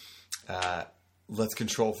 Let's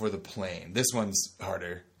control for the plane. This one's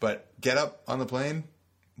harder, but get up on the plane,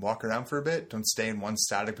 walk around for a bit. Don't stay in one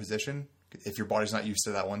static position. If your body's not used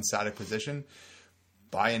to that one static position,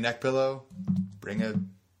 buy a neck pillow, bring a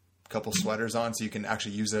couple sweaters on so you can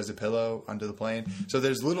actually use it as a pillow under the plane. So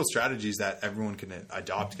there's little strategies that everyone can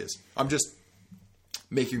adopt, because I'm just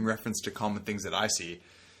making reference to common things that I see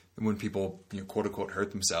when people, quote unquote,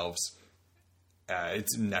 hurt themselves.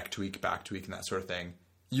 It's neck tweak, back tweak, and that sort of thing.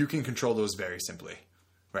 You can control those very simply,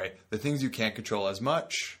 right? The things you can't control as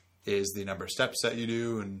much is the number of steps that you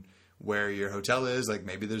do and where your hotel is. Like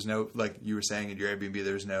maybe there's no, like you were saying at your Airbnb,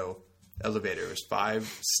 there's no elevator. There's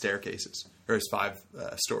 5 staircases, or it's 5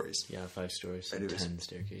 stories. Yeah, 5 stories. 10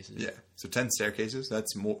 staircases. Yeah, so 10 staircases.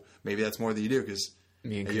 That's more. Maybe that's more than you do, because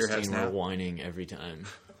me and Christine were whining every time.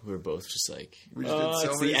 We were both just like, we just did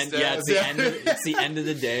so it's many the end. steps. Yeah, it's the end of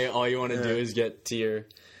the day. All you want to do is get to your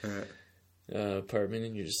apartment,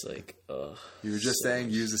 and you're just like, ugh. You were just saying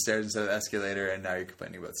use the stairs instead of the escalator, and now you're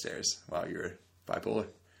complaining about stairs. Wow, you're bipolar.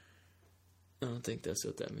 I don't think that's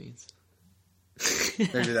what that means.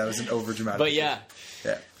 Maybe that was an over dramatic. But yeah.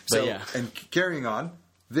 So and carrying on,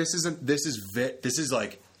 this is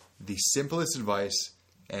like the simplest advice,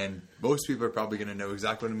 and most people are probably going to know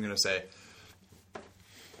exactly what I'm going to say.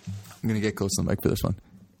 I'm going to get close to the mic for this one.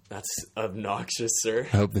 That's obnoxious, sir.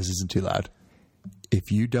 I hope this isn't too loud. If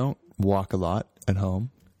you don't walk a lot at home,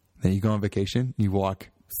 then you go on vacation, you walk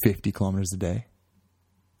 50 kilometers a day.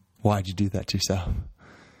 Why'd you do that to yourself?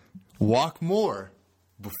 Walk more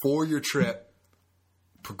before your trip.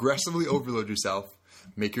 Progressively overload yourself.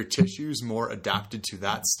 Make your tissues more adapted to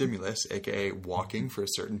that stimulus, aka walking for a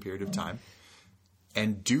certain period of time.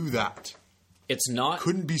 And do that.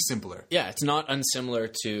 Couldn't be simpler. Yeah, it's not unsimilar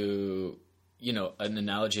to, an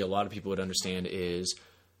analogy a lot of people would understand is,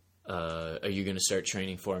 are you going to start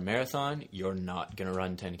training for a marathon? You're not going to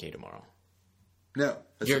run 10K tomorrow. No.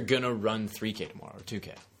 You're going to run 3K tomorrow or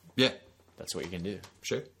 2K. Yeah. That's what you can do.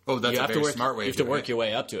 Sure. Oh, that's a very smart way. You have to work your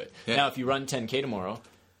way up to it. Yeah. Now, if you run 10K tomorrow,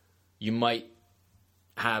 you might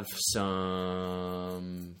have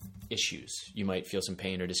some issues. You might feel some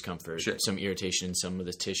pain or discomfort, some irritation in some of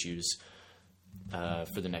the tissues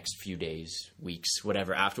for the next few days, weeks,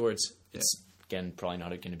 whatever. Afterwards, it's, again, probably not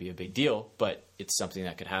going to be a big deal, but it's something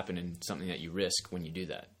that could happen and something that you risk when you do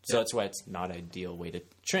that. So that's why it's not an ideal way to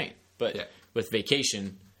train. But with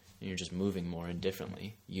vacation, and you're just moving more and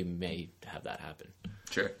differently, you may have that happen.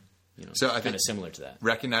 Sure. So I think kind of similar to that.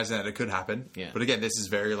 Recognizing that it could happen. Yeah. But again, this is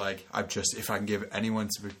very like, if I can give anyone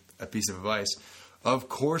a piece of advice, of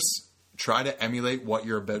course, try to emulate what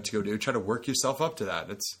you're about to go do. Try to work yourself up to that.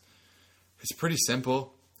 It's pretty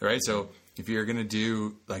simple, right? So if you're going to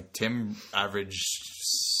do, like Tim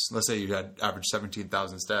let's say you had average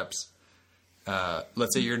 17,000 steps.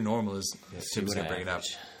 Let's say your normal is, Tim's going to bring it up.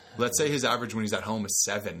 Let's say his average when he's at home is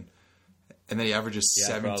 7, and then he averages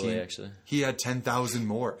 17. Probably, actually. He had 10,000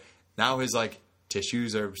 more. Now his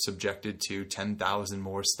tissues are subjected to 10,000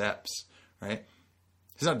 more steps, right?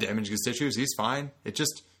 He's not damaging his tissues. He's fine. It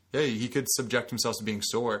just, he could subject himself to being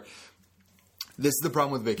sore. This is the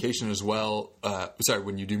problem with vacation as well.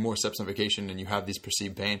 When you do more steps on vacation and you have these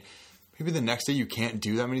perceived pain, maybe the next day you can't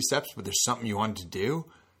do that many steps, but there's something you wanted to do,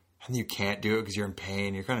 and you can't do it because you're in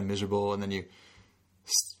pain. You're kind of miserable, and then you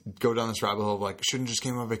go down this rabbit hole of like, shouldn't just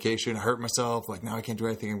came on vacation. I hurt myself. Like, now I can't do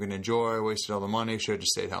anything I'm going to enjoy. I wasted all the money. Should have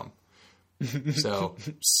just stayed home. So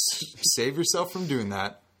save yourself from doing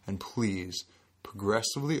that, and please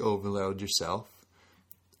progressively overload yourself.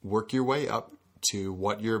 Work your way up to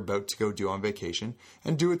what you're about to go do on vacation,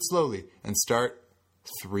 and do it slowly, and start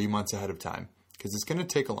 3 months ahead of time, because it's going to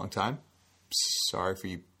take a long time. Sorry for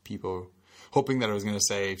you people hoping that I was going to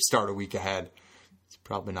say start a week ahead. It's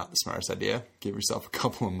probably not the smartest idea. Give yourself a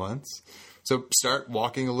couple of months. So start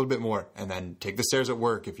walking a little bit more, and then take the stairs at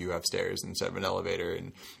work if you have stairs instead of an elevator.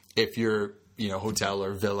 And if your hotel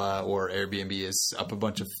or villa or Airbnb is up a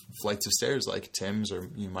bunch of flights of stairs like Tim's or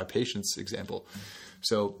my patient's example.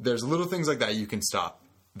 So there's little things like that you can stop.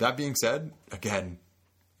 That being said, again,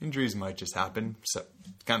 injuries might just happen. So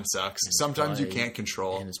it kind of sucks. Sometimes you can't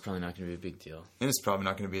control. And it's probably not going to be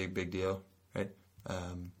a big deal. Right?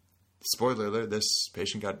 Spoiler alert, this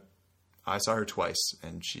patient I saw her twice,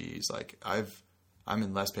 and she's like, I'm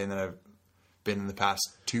in less pain than I've been in the past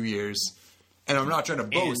 2 years. And I'm not trying to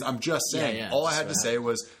boast. I'm just saying. All I had to say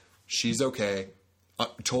was, she's okay.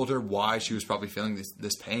 Told her why she was probably feeling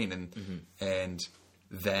this pain, and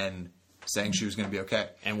then saying she was going to be okay.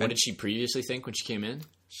 And what did she previously think when she came in?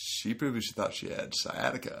 She previously thought she had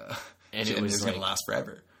sciatica. And it was going to last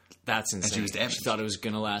forever. That's insane. And she was damaged. She thought it was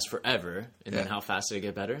going to last forever. And then how fast did it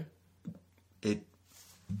get better?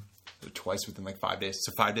 Twice within 5 days.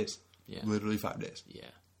 So 5 days. Yeah. Literally 5 days. Yeah.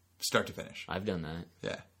 Start to finish. I've done that.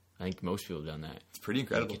 Yeah. I think most people have done that. It's pretty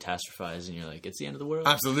incredible. You catastrophize and you're like, it's the end of the world.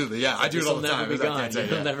 Absolutely, yeah. I do it all the time.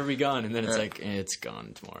 It'll never be gone. And then it's like, it's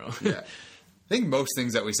gone tomorrow. Yeah. I think most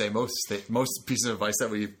things that we say, most pieces of advice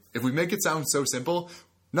that if we make it sound so simple,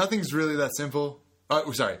 nothing's really that simple.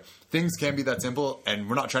 Things can be that simple, and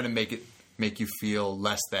we're not trying to make you feel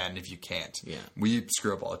less than if you can't. Yeah. We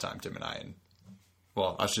screw up all the time, Tim and I. And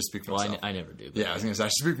I should speak for myself. I never do. Yeah, I was going to say, I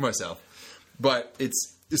should speak for myself. But this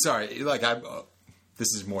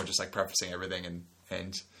is more just prefacing everything,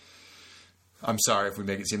 and I'm sorry if we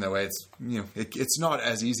make it seem that way. It's it's not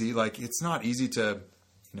as easy. It's not easy to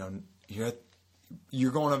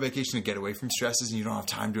you're going on vacation to get away from stresses, and you don't have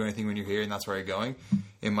time to do anything when you're here, and that's where you're going.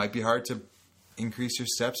 It might be hard to increase your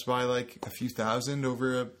steps by a few thousand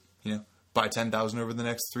over by 10,000 over the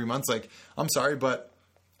next 3 months. I'm sorry, but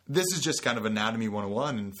this is just kind of anatomy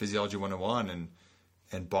 101 and physiology 101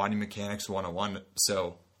 and body mechanics 101.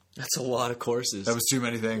 So that's a lot of courses. That was too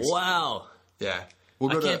many things. Wow. Yeah.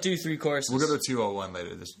 I can't do 3 courses. We'll go to 201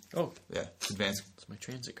 later. Yeah. Advanced. It's my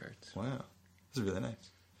transit cards. Wow. This is really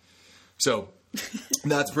nice. So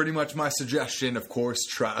that's pretty much my suggestion. Of course,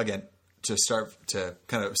 try again to start to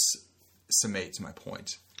kind of summate my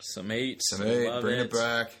point. Summate. Bring it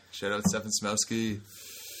back. Shout out Stefan Smelsky.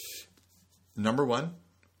 Number 1,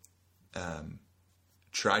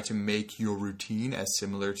 try to make your routine as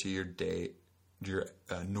similar to your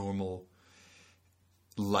normal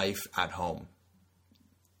life at home.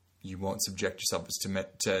 You won't subject yourself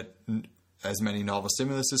to as many novel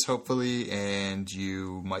stimuluses, hopefully, and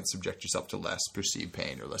you might subject yourself to less perceived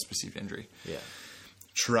pain or less perceived injury. Yeah.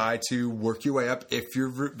 Try to work your way up. If your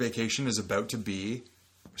vacation is about to be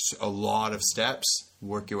a lot of steps,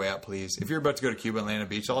 work your way up, please. If you're about to go to Cuba and land on a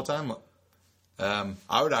beach all the time,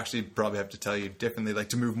 I would actually probably have to tell you differently,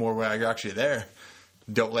 to move more while you're actually there.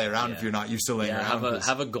 Don't lay around if you're not used to laying around.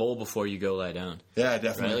 Have a goal before you go lie down. Yeah,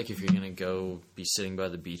 definitely. Right? If you're going to go be sitting by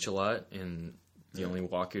the beach a lot and the only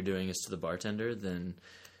walk you're doing is to the bartender, then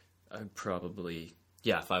I'd probably,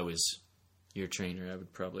 if I was your trainer, I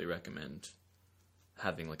would probably recommend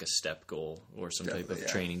having a step goal or some type of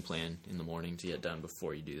training plan in the morning to get done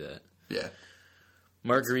before you do that. Yeah.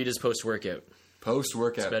 Margaritas post-workout.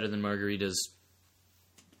 Post-workout. It's better than margaritas.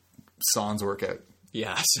 Sans workout.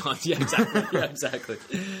 Yeah, exactly.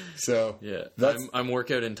 So I'm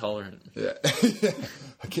workout intolerant. Yeah.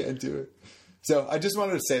 I can't do it. So I just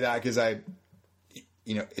wanted to say that because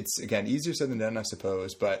it's, again, easier said than done, I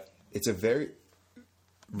suppose, but it's a very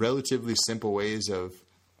relatively simple ways of,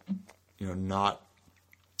 not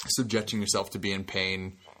subjecting yourself to be in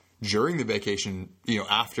pain during the vacation,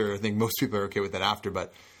 after. I think most people are okay with that after,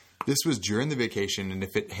 but this was during the vacation, and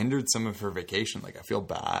if it hindered some of her vacation, I feel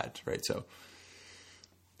bad, right? So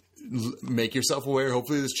make yourself aware.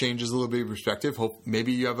 Hopefully this changes a little bit of perspective.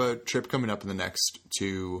 Maybe you have a trip coming up in the next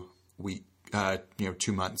 2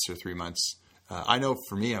 months or 3 months. I know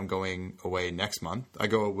for me, I'm going away next month. I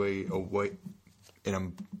go away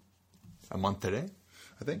in a month today,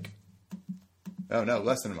 I think. Oh, no,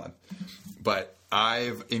 less than a month. But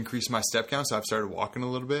I've increased my step count, so I've started walking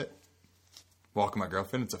a little bit. Walking my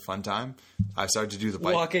girlfriend. It's a fun time. I started to do the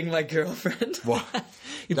bike. Walking my girlfriend?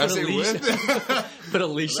 Did I say with? Put a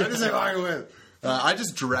leash on. I just say walking with. I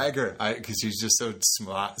just drag her because she's just so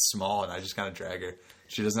small, and I just kind of drag her.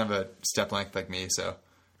 She doesn't have a step length like me, so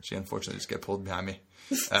she unfortunately just gets pulled behind me.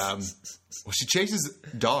 She chases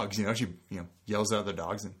dogs. She yells at other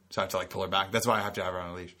dogs, and so I have to pull her back. That's why I have to have her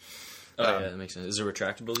on a leash. Yeah, that makes sense. Is it a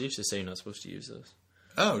retractable leash to say you're not supposed to use those?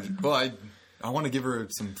 Oh, well, I want to give her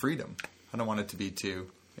some freedom. I don't want it to be too.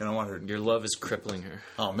 I don't want her. Your love is crippling her.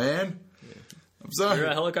 Oh man, yeah. I'm sorry. You're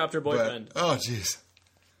a helicopter boyfriend. Oh jeez.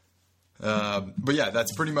 But yeah,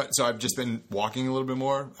 that's pretty much. So I've just been walking a little bit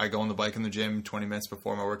more. I go on the bike in the gym 20 minutes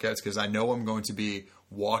before my workouts because I know I'm going to be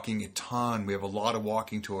walking a ton. We have a lot of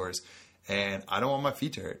walking tours, and I don't want my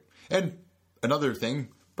feet to hurt. And another thing,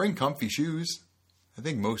 bring comfy shoes. I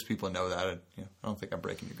think most people know that. I don't think I'm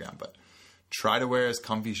breaking your ground, but try to wear as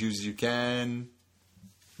comfy shoes as you can.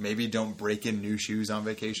 Maybe don't break in new shoes on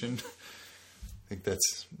vacation. I think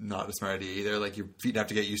that's not a smart idea either. Your feet have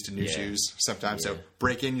to get used to new shoes sometimes. Yeah. So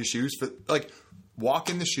break in your shoes walk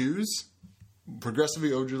in the shoes,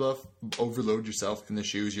 progressively overload yourself in the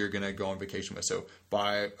shoes you're going to go on vacation with. So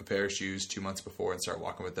buy a pair of shoes 2 months before and start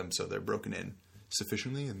walking with them so they're broken in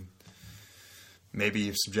sufficiently, and maybe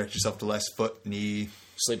you subject yourself to less foot, knee.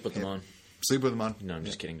 Sleep with them on. Sleep with them on. No, I'm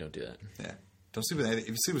just kidding. Don't do that. Yeah. Don't sleep with anything.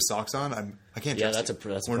 If you sleep with socks on, I can't trust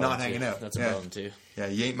that's you. We're not hanging out. That's a problem too. Yeah,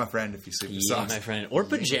 you ain't my friend if you sleep with socks. You ain't my friend. Or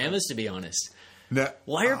pajamas, to be honest. No.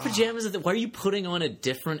 Why are pajamas? Why are you putting on a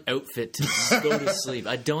different outfit to go to sleep?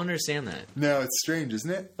 I don't understand that. No, it's strange, isn't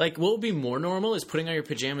it? What would be more normal is putting on your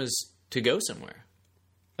pajamas to go somewhere.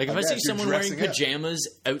 If I see someone wearing pajamas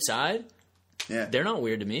outside, they're not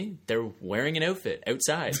weird to me. They're wearing an outfit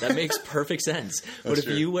outside. That makes perfect sense. But if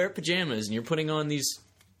you wear pajamas and you're putting on these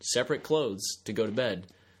separate clothes to go to bed,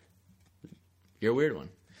 you're a weird one.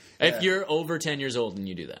 Yeah. If you're over 10 years old and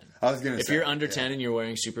you do that. I was going to say. If you're under 10 and you're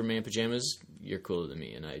wearing Superman pajamas, you're cooler than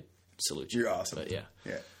me, and I salute you. You're awesome. But yeah.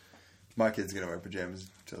 My kid's going to wear pajamas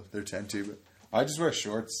until they're 10 too, but I just wear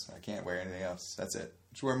shorts. I can't wear anything else. That's it.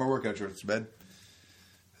 Just wear my workout shorts to bed.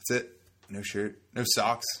 That's it. No shirt. No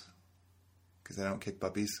socks. Because I don't kick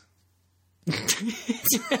puppies.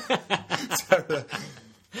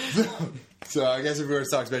 So I guess if you wear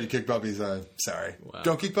socks to bed, you kick puppies. Sorry. Wow.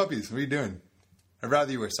 Don't kick puppies. What are you doing? I'd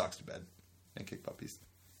rather you wear socks to bed than kick puppies.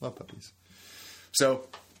 Love puppies. So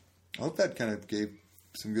I hope that kind of gave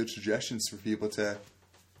some good suggestions for people to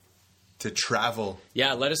travel.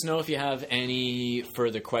 Yeah, let us know if you have any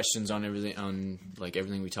further questions on everything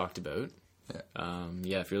everything we talked about.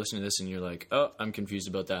 Yeah. If you're listening to this and you're like, oh, I'm confused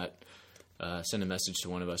about that, send a message to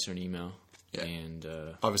one of us or an email. Yeah. And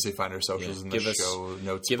obviously find our socials in the show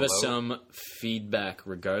notes Give below. us some feedback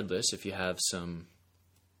regardless. If you have some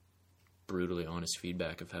brutally honest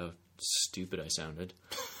feedback of how stupid I sounded,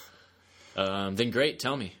 then great,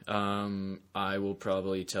 tell me. I will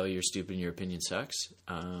probably tell you you're stupid and your opinion sucks,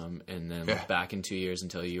 and then look back in 2 years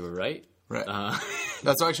and tell you were right. Right.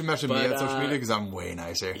 That's why I should mention me on social media because I'm way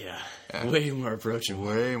nicer. Yeah. Way more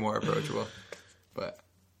approachable. But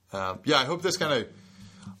I hope this kind of...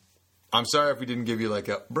 I'm sorry if we didn't give you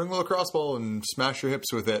bring a lacrosse ball and smash your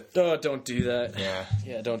hips with it. Oh, don't do that. Yeah.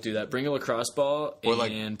 Yeah, don't do that. Bring a lacrosse ball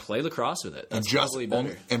and play lacrosse with it. That's probably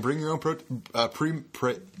better. And bring your own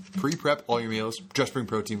pre-prep all your meals. Just bring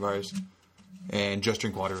protein bars. And just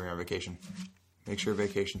drink water when you're on vacation. Make sure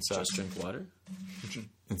vacation sucks. Just drink water?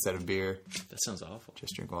 Instead of beer. That sounds awful.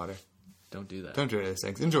 Just drink water. Don't do that. Don't do those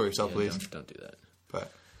things. Enjoy yourself, please. Don't do that.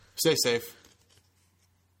 But stay safe.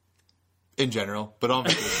 In general, but on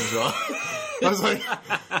vacation as well. I was like,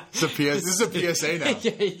 this is a PSA now.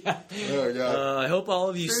 Yeah. Oh, God. I hope all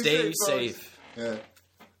of you stay safe. Yeah.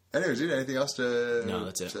 Anyways, dude, anything else to No,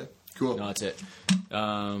 that's it. Say? Cool. No, that's it.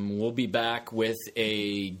 We'll be back with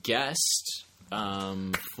a guest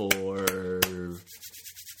for...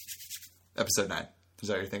 Episode 9. Is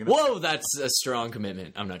that what you're thinking of? Whoa, that's a strong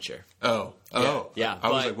commitment. I'm not sure. Yeah.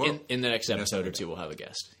 But in the next episode or two, we'll have a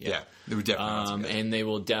guest. Yeah, they would definitely. And they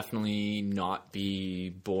will definitely not be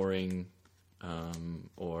boring,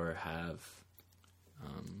 or have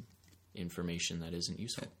information that isn't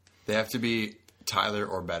useful. They have to be Tyler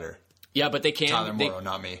or better. Yeah, but they can. Tyler Morrow,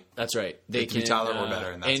 not me. That's right. They can be Tyler or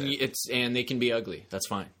better, and that's it. And they can be ugly. That's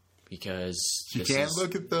fine. Because you can't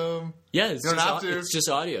look at them. Yeah, it's just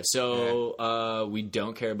audio. So we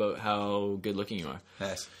don't care about how good looking you are.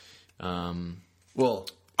 Nice. Well,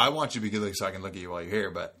 I want you to be good looking so I can look at you while you're here,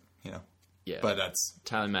 but yeah. But that's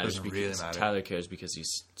Tyler matters because really matter. Tyler cares because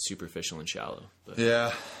he's superficial and shallow. But,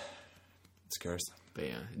 yeah, it's cursed. But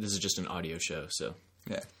yeah, this is just an audio show, so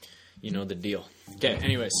yeah. You know the deal. Okay,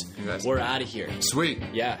 anyways, we're out of here. Sweet.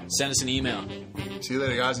 Yeah, send us an email. See you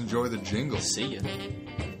later, guys. Enjoy the jingle. See ya.